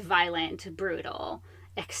in this violent, brutal,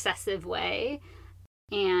 excessive way.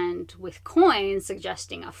 And with Coin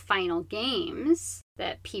suggesting a final games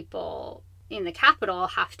that people in the Capitol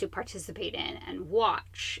have to participate in and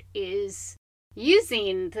watch, is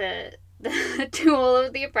using the tool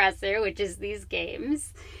of the oppressor, which is these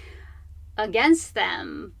games, against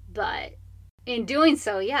them. But in doing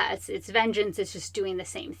so, yeah, it's vengeance. It's just doing the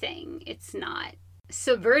same thing. It's not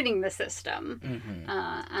subverting the system.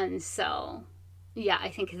 And so, yeah, I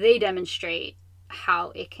think they demonstrate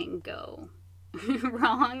how it can go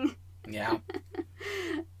wrong. Yeah.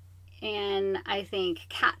 And I think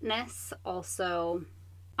Katniss also,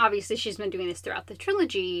 obviously she's been doing this throughout the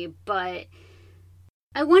trilogy, but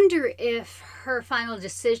I wonder if her final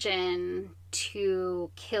decision to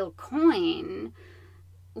kill Coin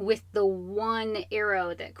with the one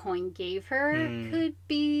arrow that Coin gave her could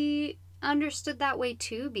be understood that way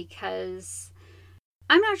too, because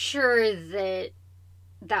I'm not sure that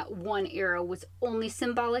that one arrow was only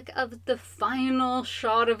symbolic of the final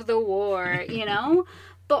shot of the war, you know?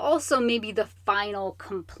 But also maybe the final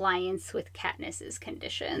compliance with Katniss's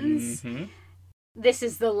conditions. This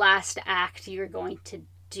is the last act you're going to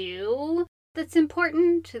do that's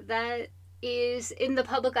important, that is in the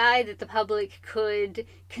public eye, that the public could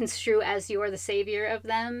construe as you're the savior of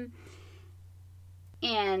them.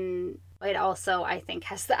 And It also, I think,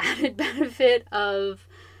 has the added benefit of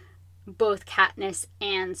both Katniss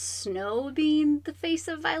and Snow being the face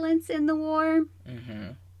of violence in the war,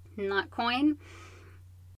 not Coin.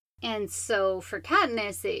 And so for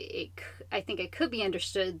Katniss, I think it could be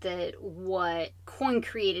understood that what Coin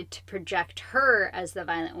created to project her as the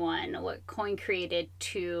violent one, what Coin created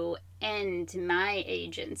to end my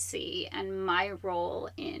agency and my role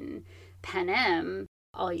in Panem,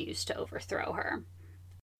 I'll use to overthrow her.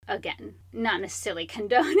 Again, not necessarily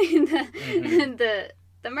condoning the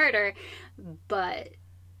murder, but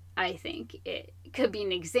I think it could be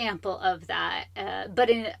an example of that, but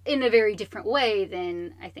in a very different way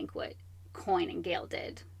than I think what Coin and Gale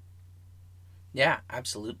did. Yeah,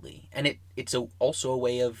 absolutely. And it's also a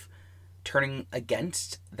way of turning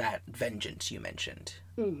against that vengeance you mentioned,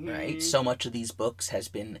 right? So much of these books has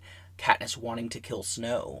been Katniss wanting to kill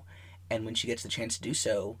Snow, and when she gets the chance to do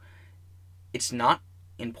so, it's not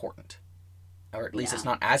important, or at least it's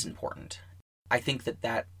not as important. I think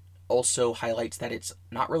that also highlights that it's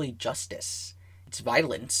not really justice. It's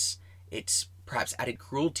violence. It's perhaps added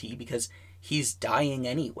cruelty because he's dying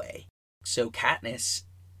anyway. So Katniss,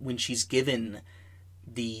 when she's given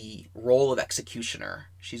the role of executioner,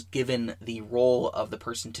 she's given the role of the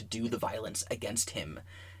person to do the violence against him,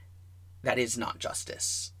 that is not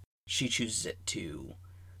justice. She chooses it to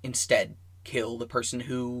instead kill the person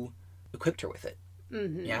who equipped her with it.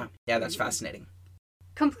 Yeah, that's fascinating.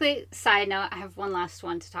 Complete side note, I have one last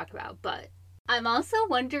one to talk about, but I'm also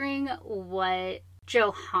wondering what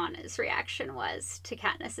Johanna's reaction was to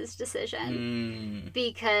Katniss's decision.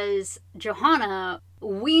 Because Johanna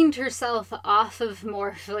weaned herself off of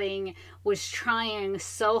Morphling, was trying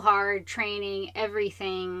so hard, training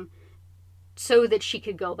everything, so that she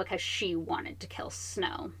could go because she wanted to kill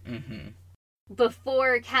Snow.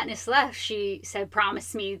 Before Katniss left, she said,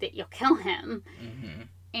 "Promise me that you'll kill him."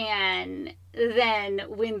 And then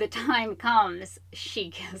when the time comes, she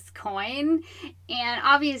kills Coin. And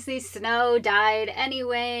obviously Snow died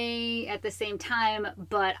anyway at the same time,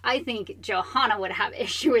 but I think Johanna would have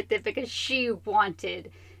issue with it because she wanted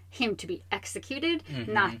him to be executed,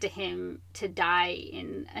 not to him to die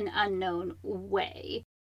in an unknown way,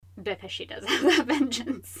 because she does have that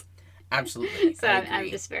vengeance. Absolutely. So I'm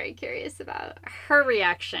just very curious about her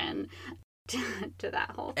reaction to that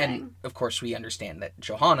whole thing. And, of course, we understand that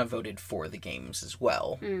Johanna voted for the games as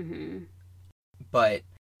well. But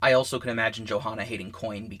I also can imagine Johanna hating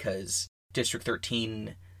Coin because District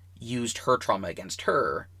 13 used her trauma against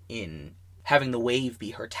her in having the wave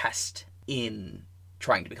be her test in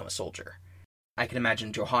trying to become a soldier. I can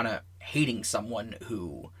imagine Johanna hating someone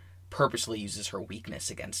who purposely uses her weakness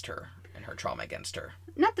against her and her trauma against her.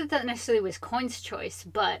 Not that that necessarily was Coin's choice,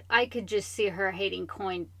 but I could just see her hating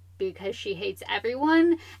Coin because she hates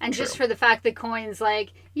everyone, and True. Just for the fact that Coin's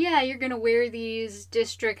like, yeah, you're gonna wear these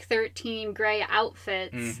District 13 gray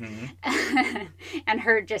outfits, and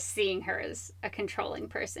her just seeing her as a controlling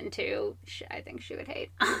person too, I think she would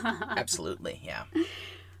hate. Absolutely, yeah.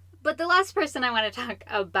 But the last person I want to talk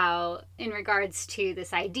about in regards to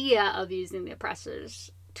this idea of using the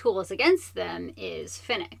oppressor's tools against them is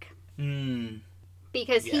Finnick.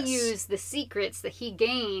 Because he used the secrets that he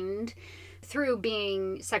gained through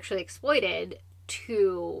being sexually exploited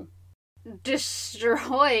to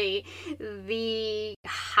destroy the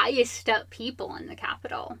highest up people in the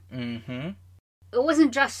capital. It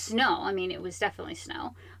wasn't just Snow. I mean, it was definitely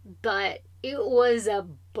Snow. But it was a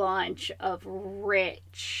bunch of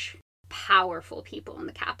rich, powerful people in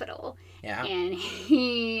the capital. Yeah. And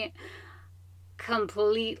he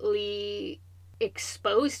completely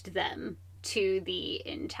exposed them to the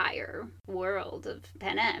entire world of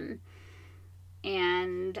Panem.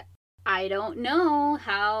 And I don't know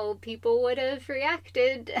how people would have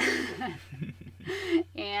reacted.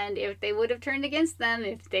 And if they would have turned against them,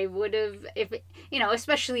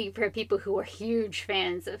 especially for people who are huge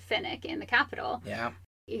fans of Finnick in the capital. Yeah.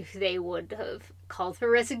 If they would have called for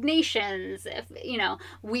resignations,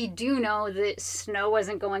 we do know that Snow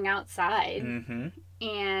wasn't going outside.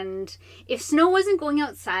 And if Snow wasn't going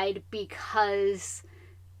outside because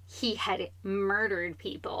he had murdered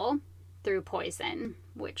people through poison,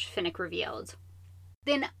 which Finnick revealed,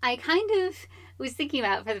 then I kind of was thinking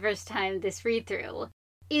about for the first time this read-through,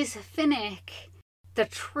 is Finnick the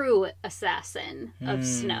true assassin of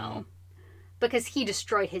Snow? Because he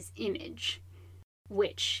destroyed his image,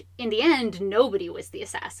 which in the end, nobody was the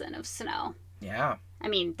assassin of Snow. Yeah. I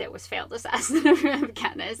mean, there was failed assassin of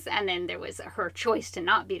Katniss, and then there was her choice to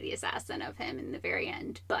not be the assassin of him in the very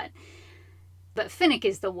end. But Finnick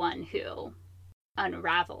is the one who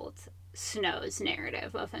unraveled Snow's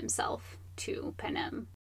narrative of himself to Panem.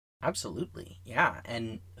 Absolutely, yeah.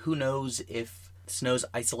 And who knows if Snow's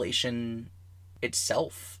isolation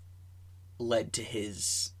itself led to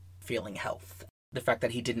his failing health. The fact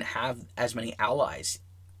that he didn't have as many allies,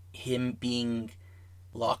 him being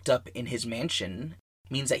locked up in his mansion,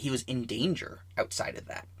 means that he was in danger outside of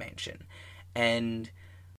that mansion. And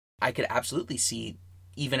I could absolutely see,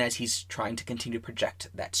 even as he's trying to continue to project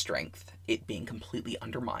that strength, it being completely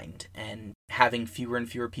undermined and having fewer and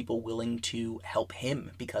fewer people willing to help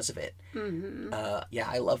him because of it. Mm-hmm. Yeah,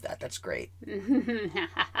 I love that. That's great.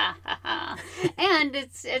 And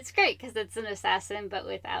it's great because it's an assassin, but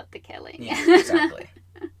without the killing. Yeah, exactly.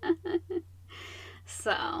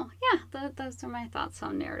 So, yeah, those are my thoughts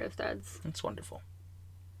on narrative threads. That's wonderful.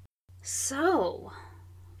 So,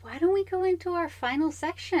 why don't we go into our final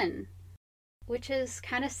section? Which is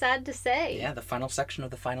kind of sad to say. Yeah, the final section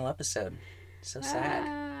of the final episode. So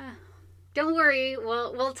sad. Don't worry,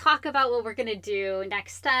 we'll talk about what we're going to do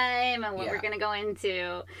next time and what we're going to go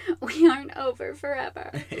into. We aren't over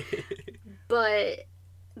forever. But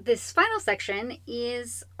this final section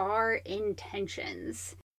is our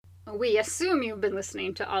intentions. We assume you've been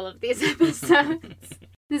listening to all of these episodes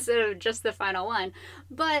instead of just the final one.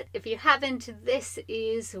 But if you haven't, this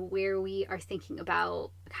is where we are thinking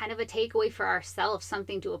about kind of a takeaway for ourselves,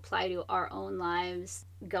 something to apply to our own lives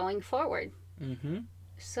going forward. Mm-hmm.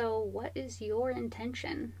 So what is your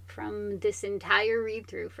intention from this entire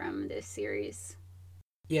read-through from this series?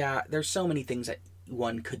 Yeah, there's so many things that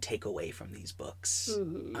one could take away from these books.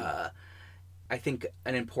 Mm-hmm. I think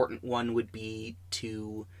an important one would be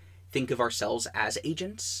to think of ourselves as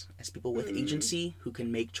agents, as people with agency who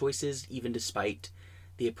can make choices even despite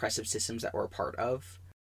the oppressive systems that we're a part of.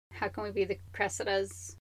 How can we be the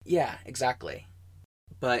Cressidas? Yeah, exactly.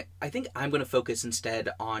 But I think I'm going to focus instead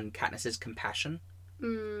on Katniss's compassion.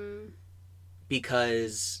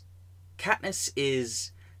 Because Katniss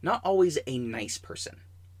is not always a nice person.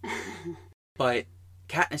 But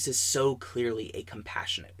Katniss is so clearly a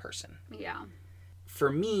compassionate person. Yeah.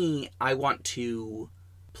 For me, I want to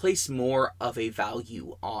place more of a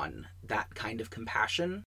value on that kind of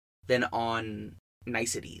compassion than on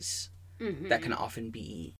niceties that can often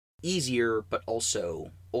be easier but also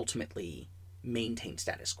ultimately maintain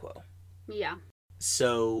status quo. Yeah.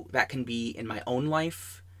 So that can be in my own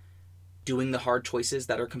life, doing the hard choices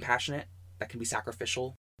that are compassionate, that can be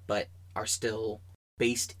sacrificial, but are still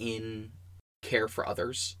based in care for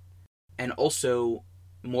others. And also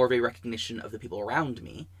more of a recognition of the people around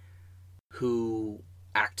me who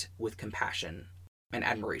act with compassion and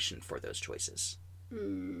admiration for those choices.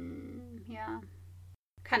 Yeah.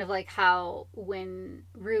 Kind of like how when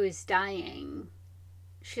Rue is dying,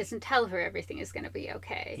 she doesn't tell her everything is going to be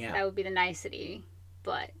okay. Yeah. That would be the nicety,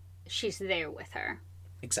 but she's there with her.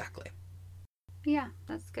 Exactly. Yeah,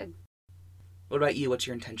 that's good. What about you? What's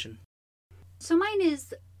your intention? So mine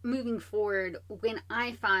is moving forward when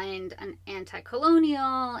I find an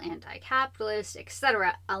anti-colonial, anti-capitalist,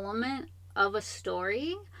 etc. element of a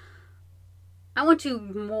story, I want to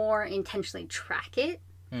more intentionally track it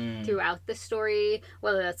throughout the story,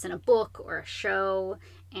 whether that's in a book or a show,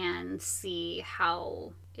 and see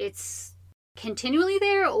how it's continually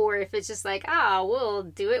there, or if it's just like, we'll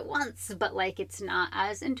do it once, but like it's not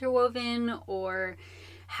as interwoven, or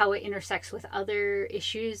how it intersects with other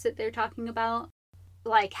issues that they're talking about.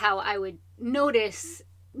 Like how I would notice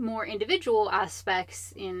more individual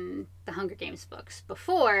aspects in the Hunger Games books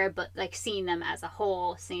before, but like seeing them as a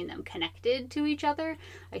whole, seeing them connected to each other,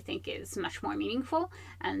 I think is much more meaningful.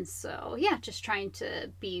 And so, yeah, just trying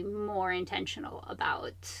to be more intentional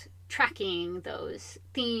about tracking those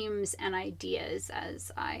themes and ideas as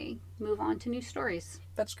I move on to new stories.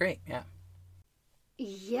 That's great, yeah.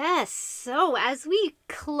 Yes, so as we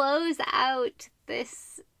close out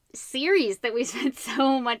this series that we spent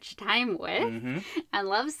so much time with and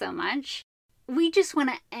love so much, we just want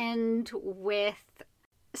to end with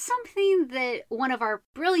something that one of our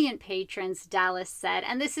brilliant patrons, Dallas, said,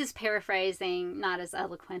 and this is paraphrasing, not as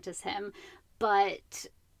eloquent as him, but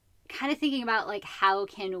kind of thinking about like, how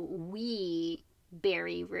can we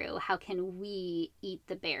bury Rue? How can we eat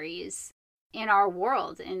the berries in our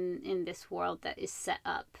world, in this world that is set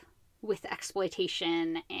up with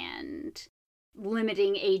exploitation and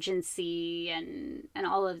limiting agency and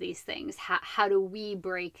all of these things? How do we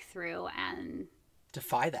break through and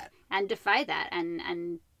defy that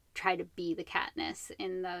and try to be the Katniss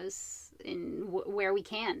in those where we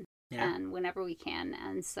can and whenever we can?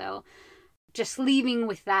 And so just leaving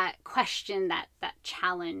with that question, that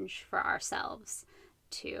challenge for ourselves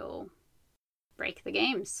to break the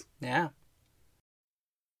games. Yeah.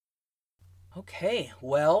 Okay,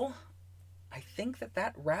 well, I think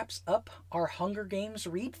that wraps up our Hunger Games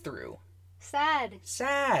read-through. Sad.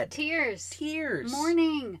 Tears.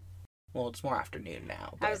 Morning. Well, it's more afternoon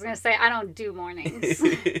now. But... I was going to say, I don't do mornings.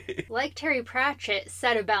 Like Terry Pratchett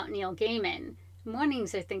said about Neil Gaiman,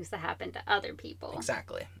 mornings are things that happen to other people.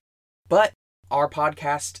 Exactly. But our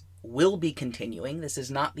podcast will be continuing. This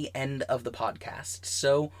is not the end of the podcast.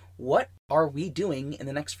 So what are we doing in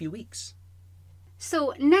the next few weeks?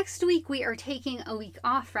 So next week we are taking a week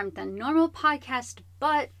off from the normal podcast,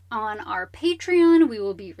 but on our Patreon we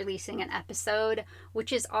will be releasing an episode,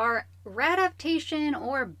 which is our radaptation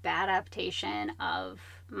or badaptation of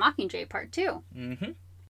Mockingjay Part 2. Mm-hmm.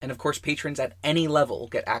 And of course, patrons at any level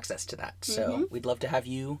get access to that. So we'd love to have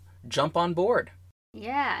you jump on board.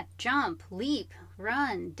 Yeah, jump, leap,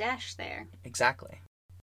 run, dash there. Exactly.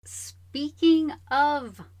 Speaking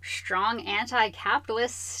of strong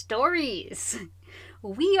anti-capitalist stories,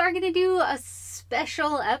 we are going to do a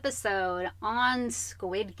special episode on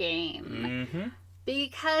Squid Game. Mm-hmm.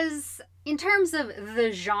 Because in terms of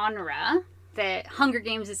the genre that Hunger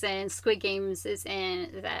Games is in, Squid Games is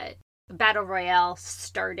in, that Battle Royale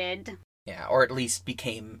started. Yeah, or at least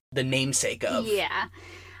became the namesake of. Yeah.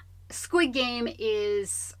 Squid Game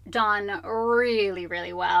is done really,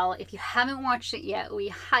 really well. If you haven't watched it yet, we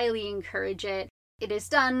highly encourage it. It is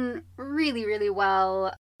done really, really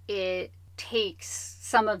well. It takes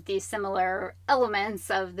some of the similar elements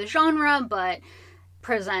of the genre, but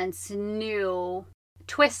presents new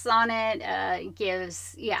twists on it,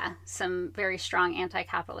 gives, some very strong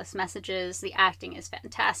anti-capitalist messages. The acting is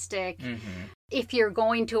fantastic. Mm-hmm. If you're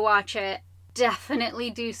going to watch it, definitely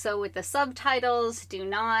do so with the subtitles. Do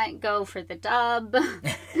not go for the dub.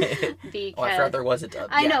 Because I forgot there was a dub.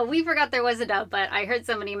 I know, we forgot there was a dub, but I heard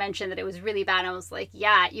somebody mention that it was really bad. And I was like,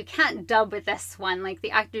 yeah, you can't dub with this one. Like,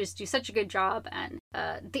 the actors do such a good job, and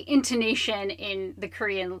the intonation in the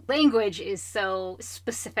Korean language is so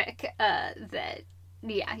specific that,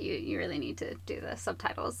 yeah, you really need to do the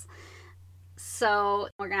subtitles. So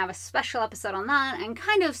we're going to have a special episode on that, and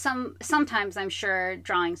kind of sometimes I'm sure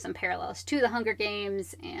drawing some parallels to the Hunger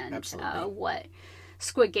Games and what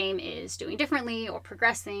Squid Game is doing differently or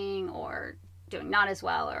progressing or doing not as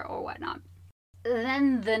well or whatnot.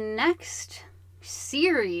 Then the next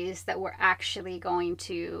series that we're actually going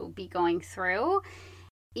to be going through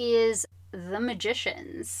is The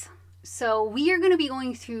Magicians. So we are going to be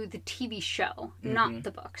going through the TV show, not the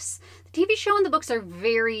books. The TV show and the books are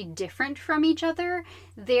very different from each other.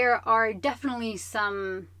 There are definitely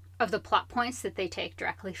some of the plot points that they take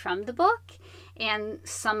directly from the book and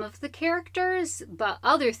some of the characters, but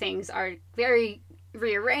other things are very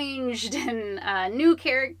rearranged and new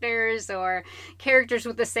characters or characters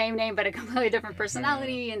with the same name but a completely different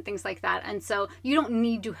personality and things like that. And so you don't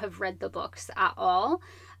need to have read the books at all.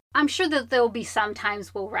 I'm sure that there'll be some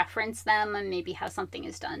times we'll reference them and maybe how something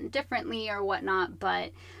is done differently or whatnot,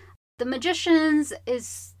 but The Magicians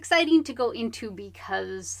is exciting to go into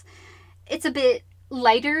because it's a bit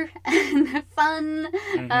lighter and fun,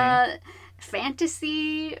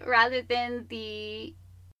 fantasy rather than the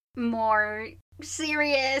more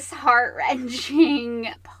serious, heart-wrenching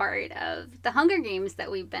part of the Hunger Games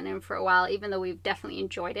that we've been in for a while. Even though we've definitely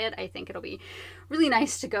enjoyed it, I think it'll be really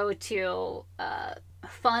nice to go to a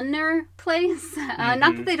funner place.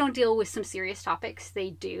 Not that they don't deal with some serious topics. They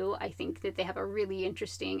do. I think that they have a really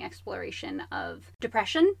interesting exploration of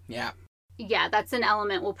depression. Yeah, that's an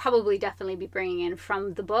element we'll probably definitely be bringing in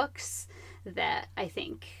from the books that I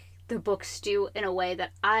think the books do in a way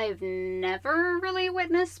that I've never really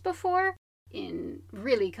witnessed before, in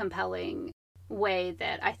really compelling way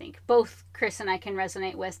that I think both Chris and I can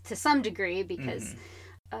resonate with to some degree because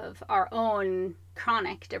of our own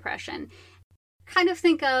chronic depression. Kind of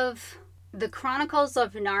think of the Chronicles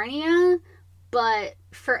of Narnia, but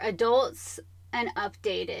for adults and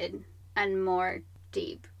updated and more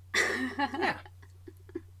deep.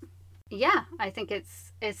 Yeah, I think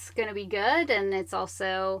it's going to be good, and it's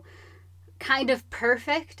also kind of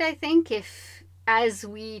perfect, I think, if as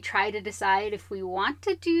we try to decide if we want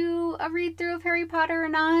to do a read-through of Harry Potter or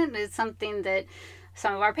not. It's something that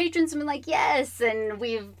some of our patrons have been like, yes, and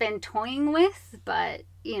we've been toying with, but,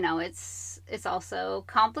 you know, it's also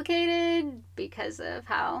complicated because of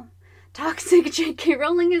how toxic J.K.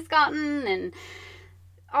 Rowling has gotten and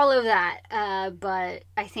all of that. But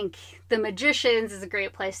I think The Magicians is a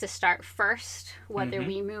great place to start first, whether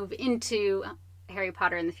we move into Harry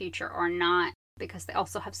Potter in the future or not, because they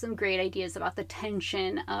also have some great ideas about the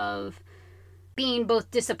tension of being both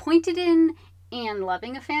disappointed in and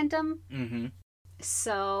loving a fandom.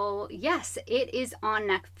 So, yes, it is on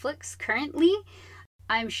Netflix currently.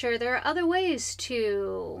 I'm sure there are other ways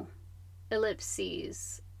to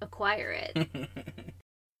ellipses acquire it.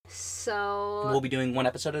 So we'll be doing one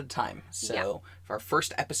episode at a time. So for our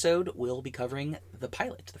first episode, we'll be covering the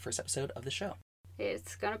pilot, the first episode of the show.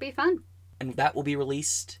 It's going to be fun. And that will be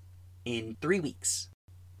released in 3 weeks.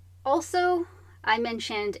 Also, I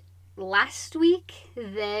mentioned last week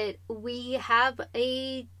that we have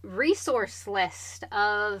a resource list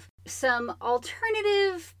of some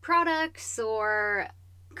alternative products or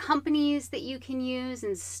companies that you can use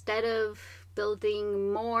instead of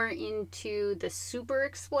building more into the super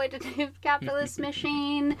exploitative capitalist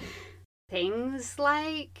machine. Things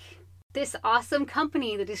like this awesome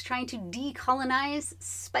company that is trying to decolonize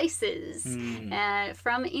spices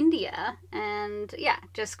from India. And yeah,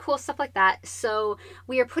 just cool stuff like that. So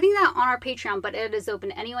we are putting that on our Patreon, but it is open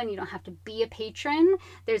to anyone. You don't have to be a patron.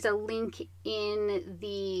 There's a link in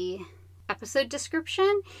the episode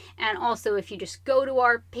description. And also, if you just go to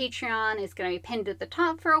our Patreon, it's going to be pinned at the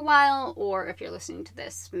top for a while. Or if you're listening to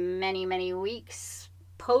this many, many weeks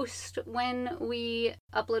post when we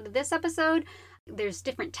uploaded this episode, there's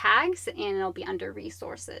different tags and it'll be under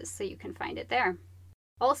resources, so you can find it there.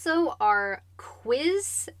 Also, our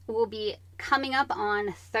quiz will be coming up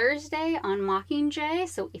on Thursday on Mockingjay,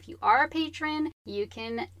 so if you are a patron, you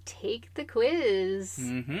can take the quiz.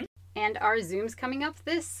 And our Zoom's coming up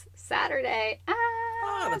this Saturday.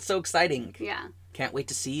 Oh, that's so exciting. Yeah. Can't wait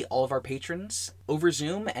to see all of our patrons over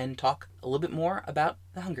Zoom and talk a little bit more about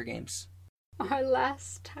the Hunger Games. Our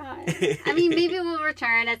last time. I mean, maybe we'll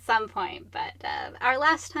return at some point, but our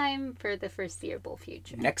last time for the foreseeable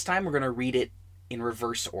future. Next time, we're going to read it in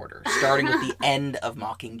reverse order, starting with the end of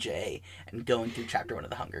Mockingjay and going through chapter 1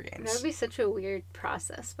 of the Hunger Games. That would be such a weird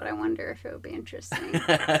process, but I wonder if it would be interesting.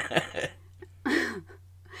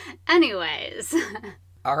 Anyways.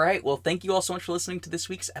 All right. Well, thank you all so much for listening to this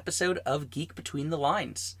week's episode of Geek Between the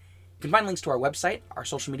Lines. You can find links to our website, our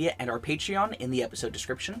social media, and our Patreon in the episode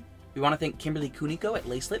description. We want to thank Kimberly Kuniko at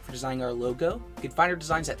Lacelit for designing our logo. You can find her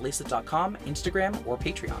designs at lacelit.com, Instagram, or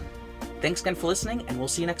Patreon. Thanks again for listening, and we'll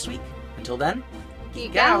see you next week. Until then,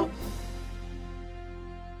 geek out!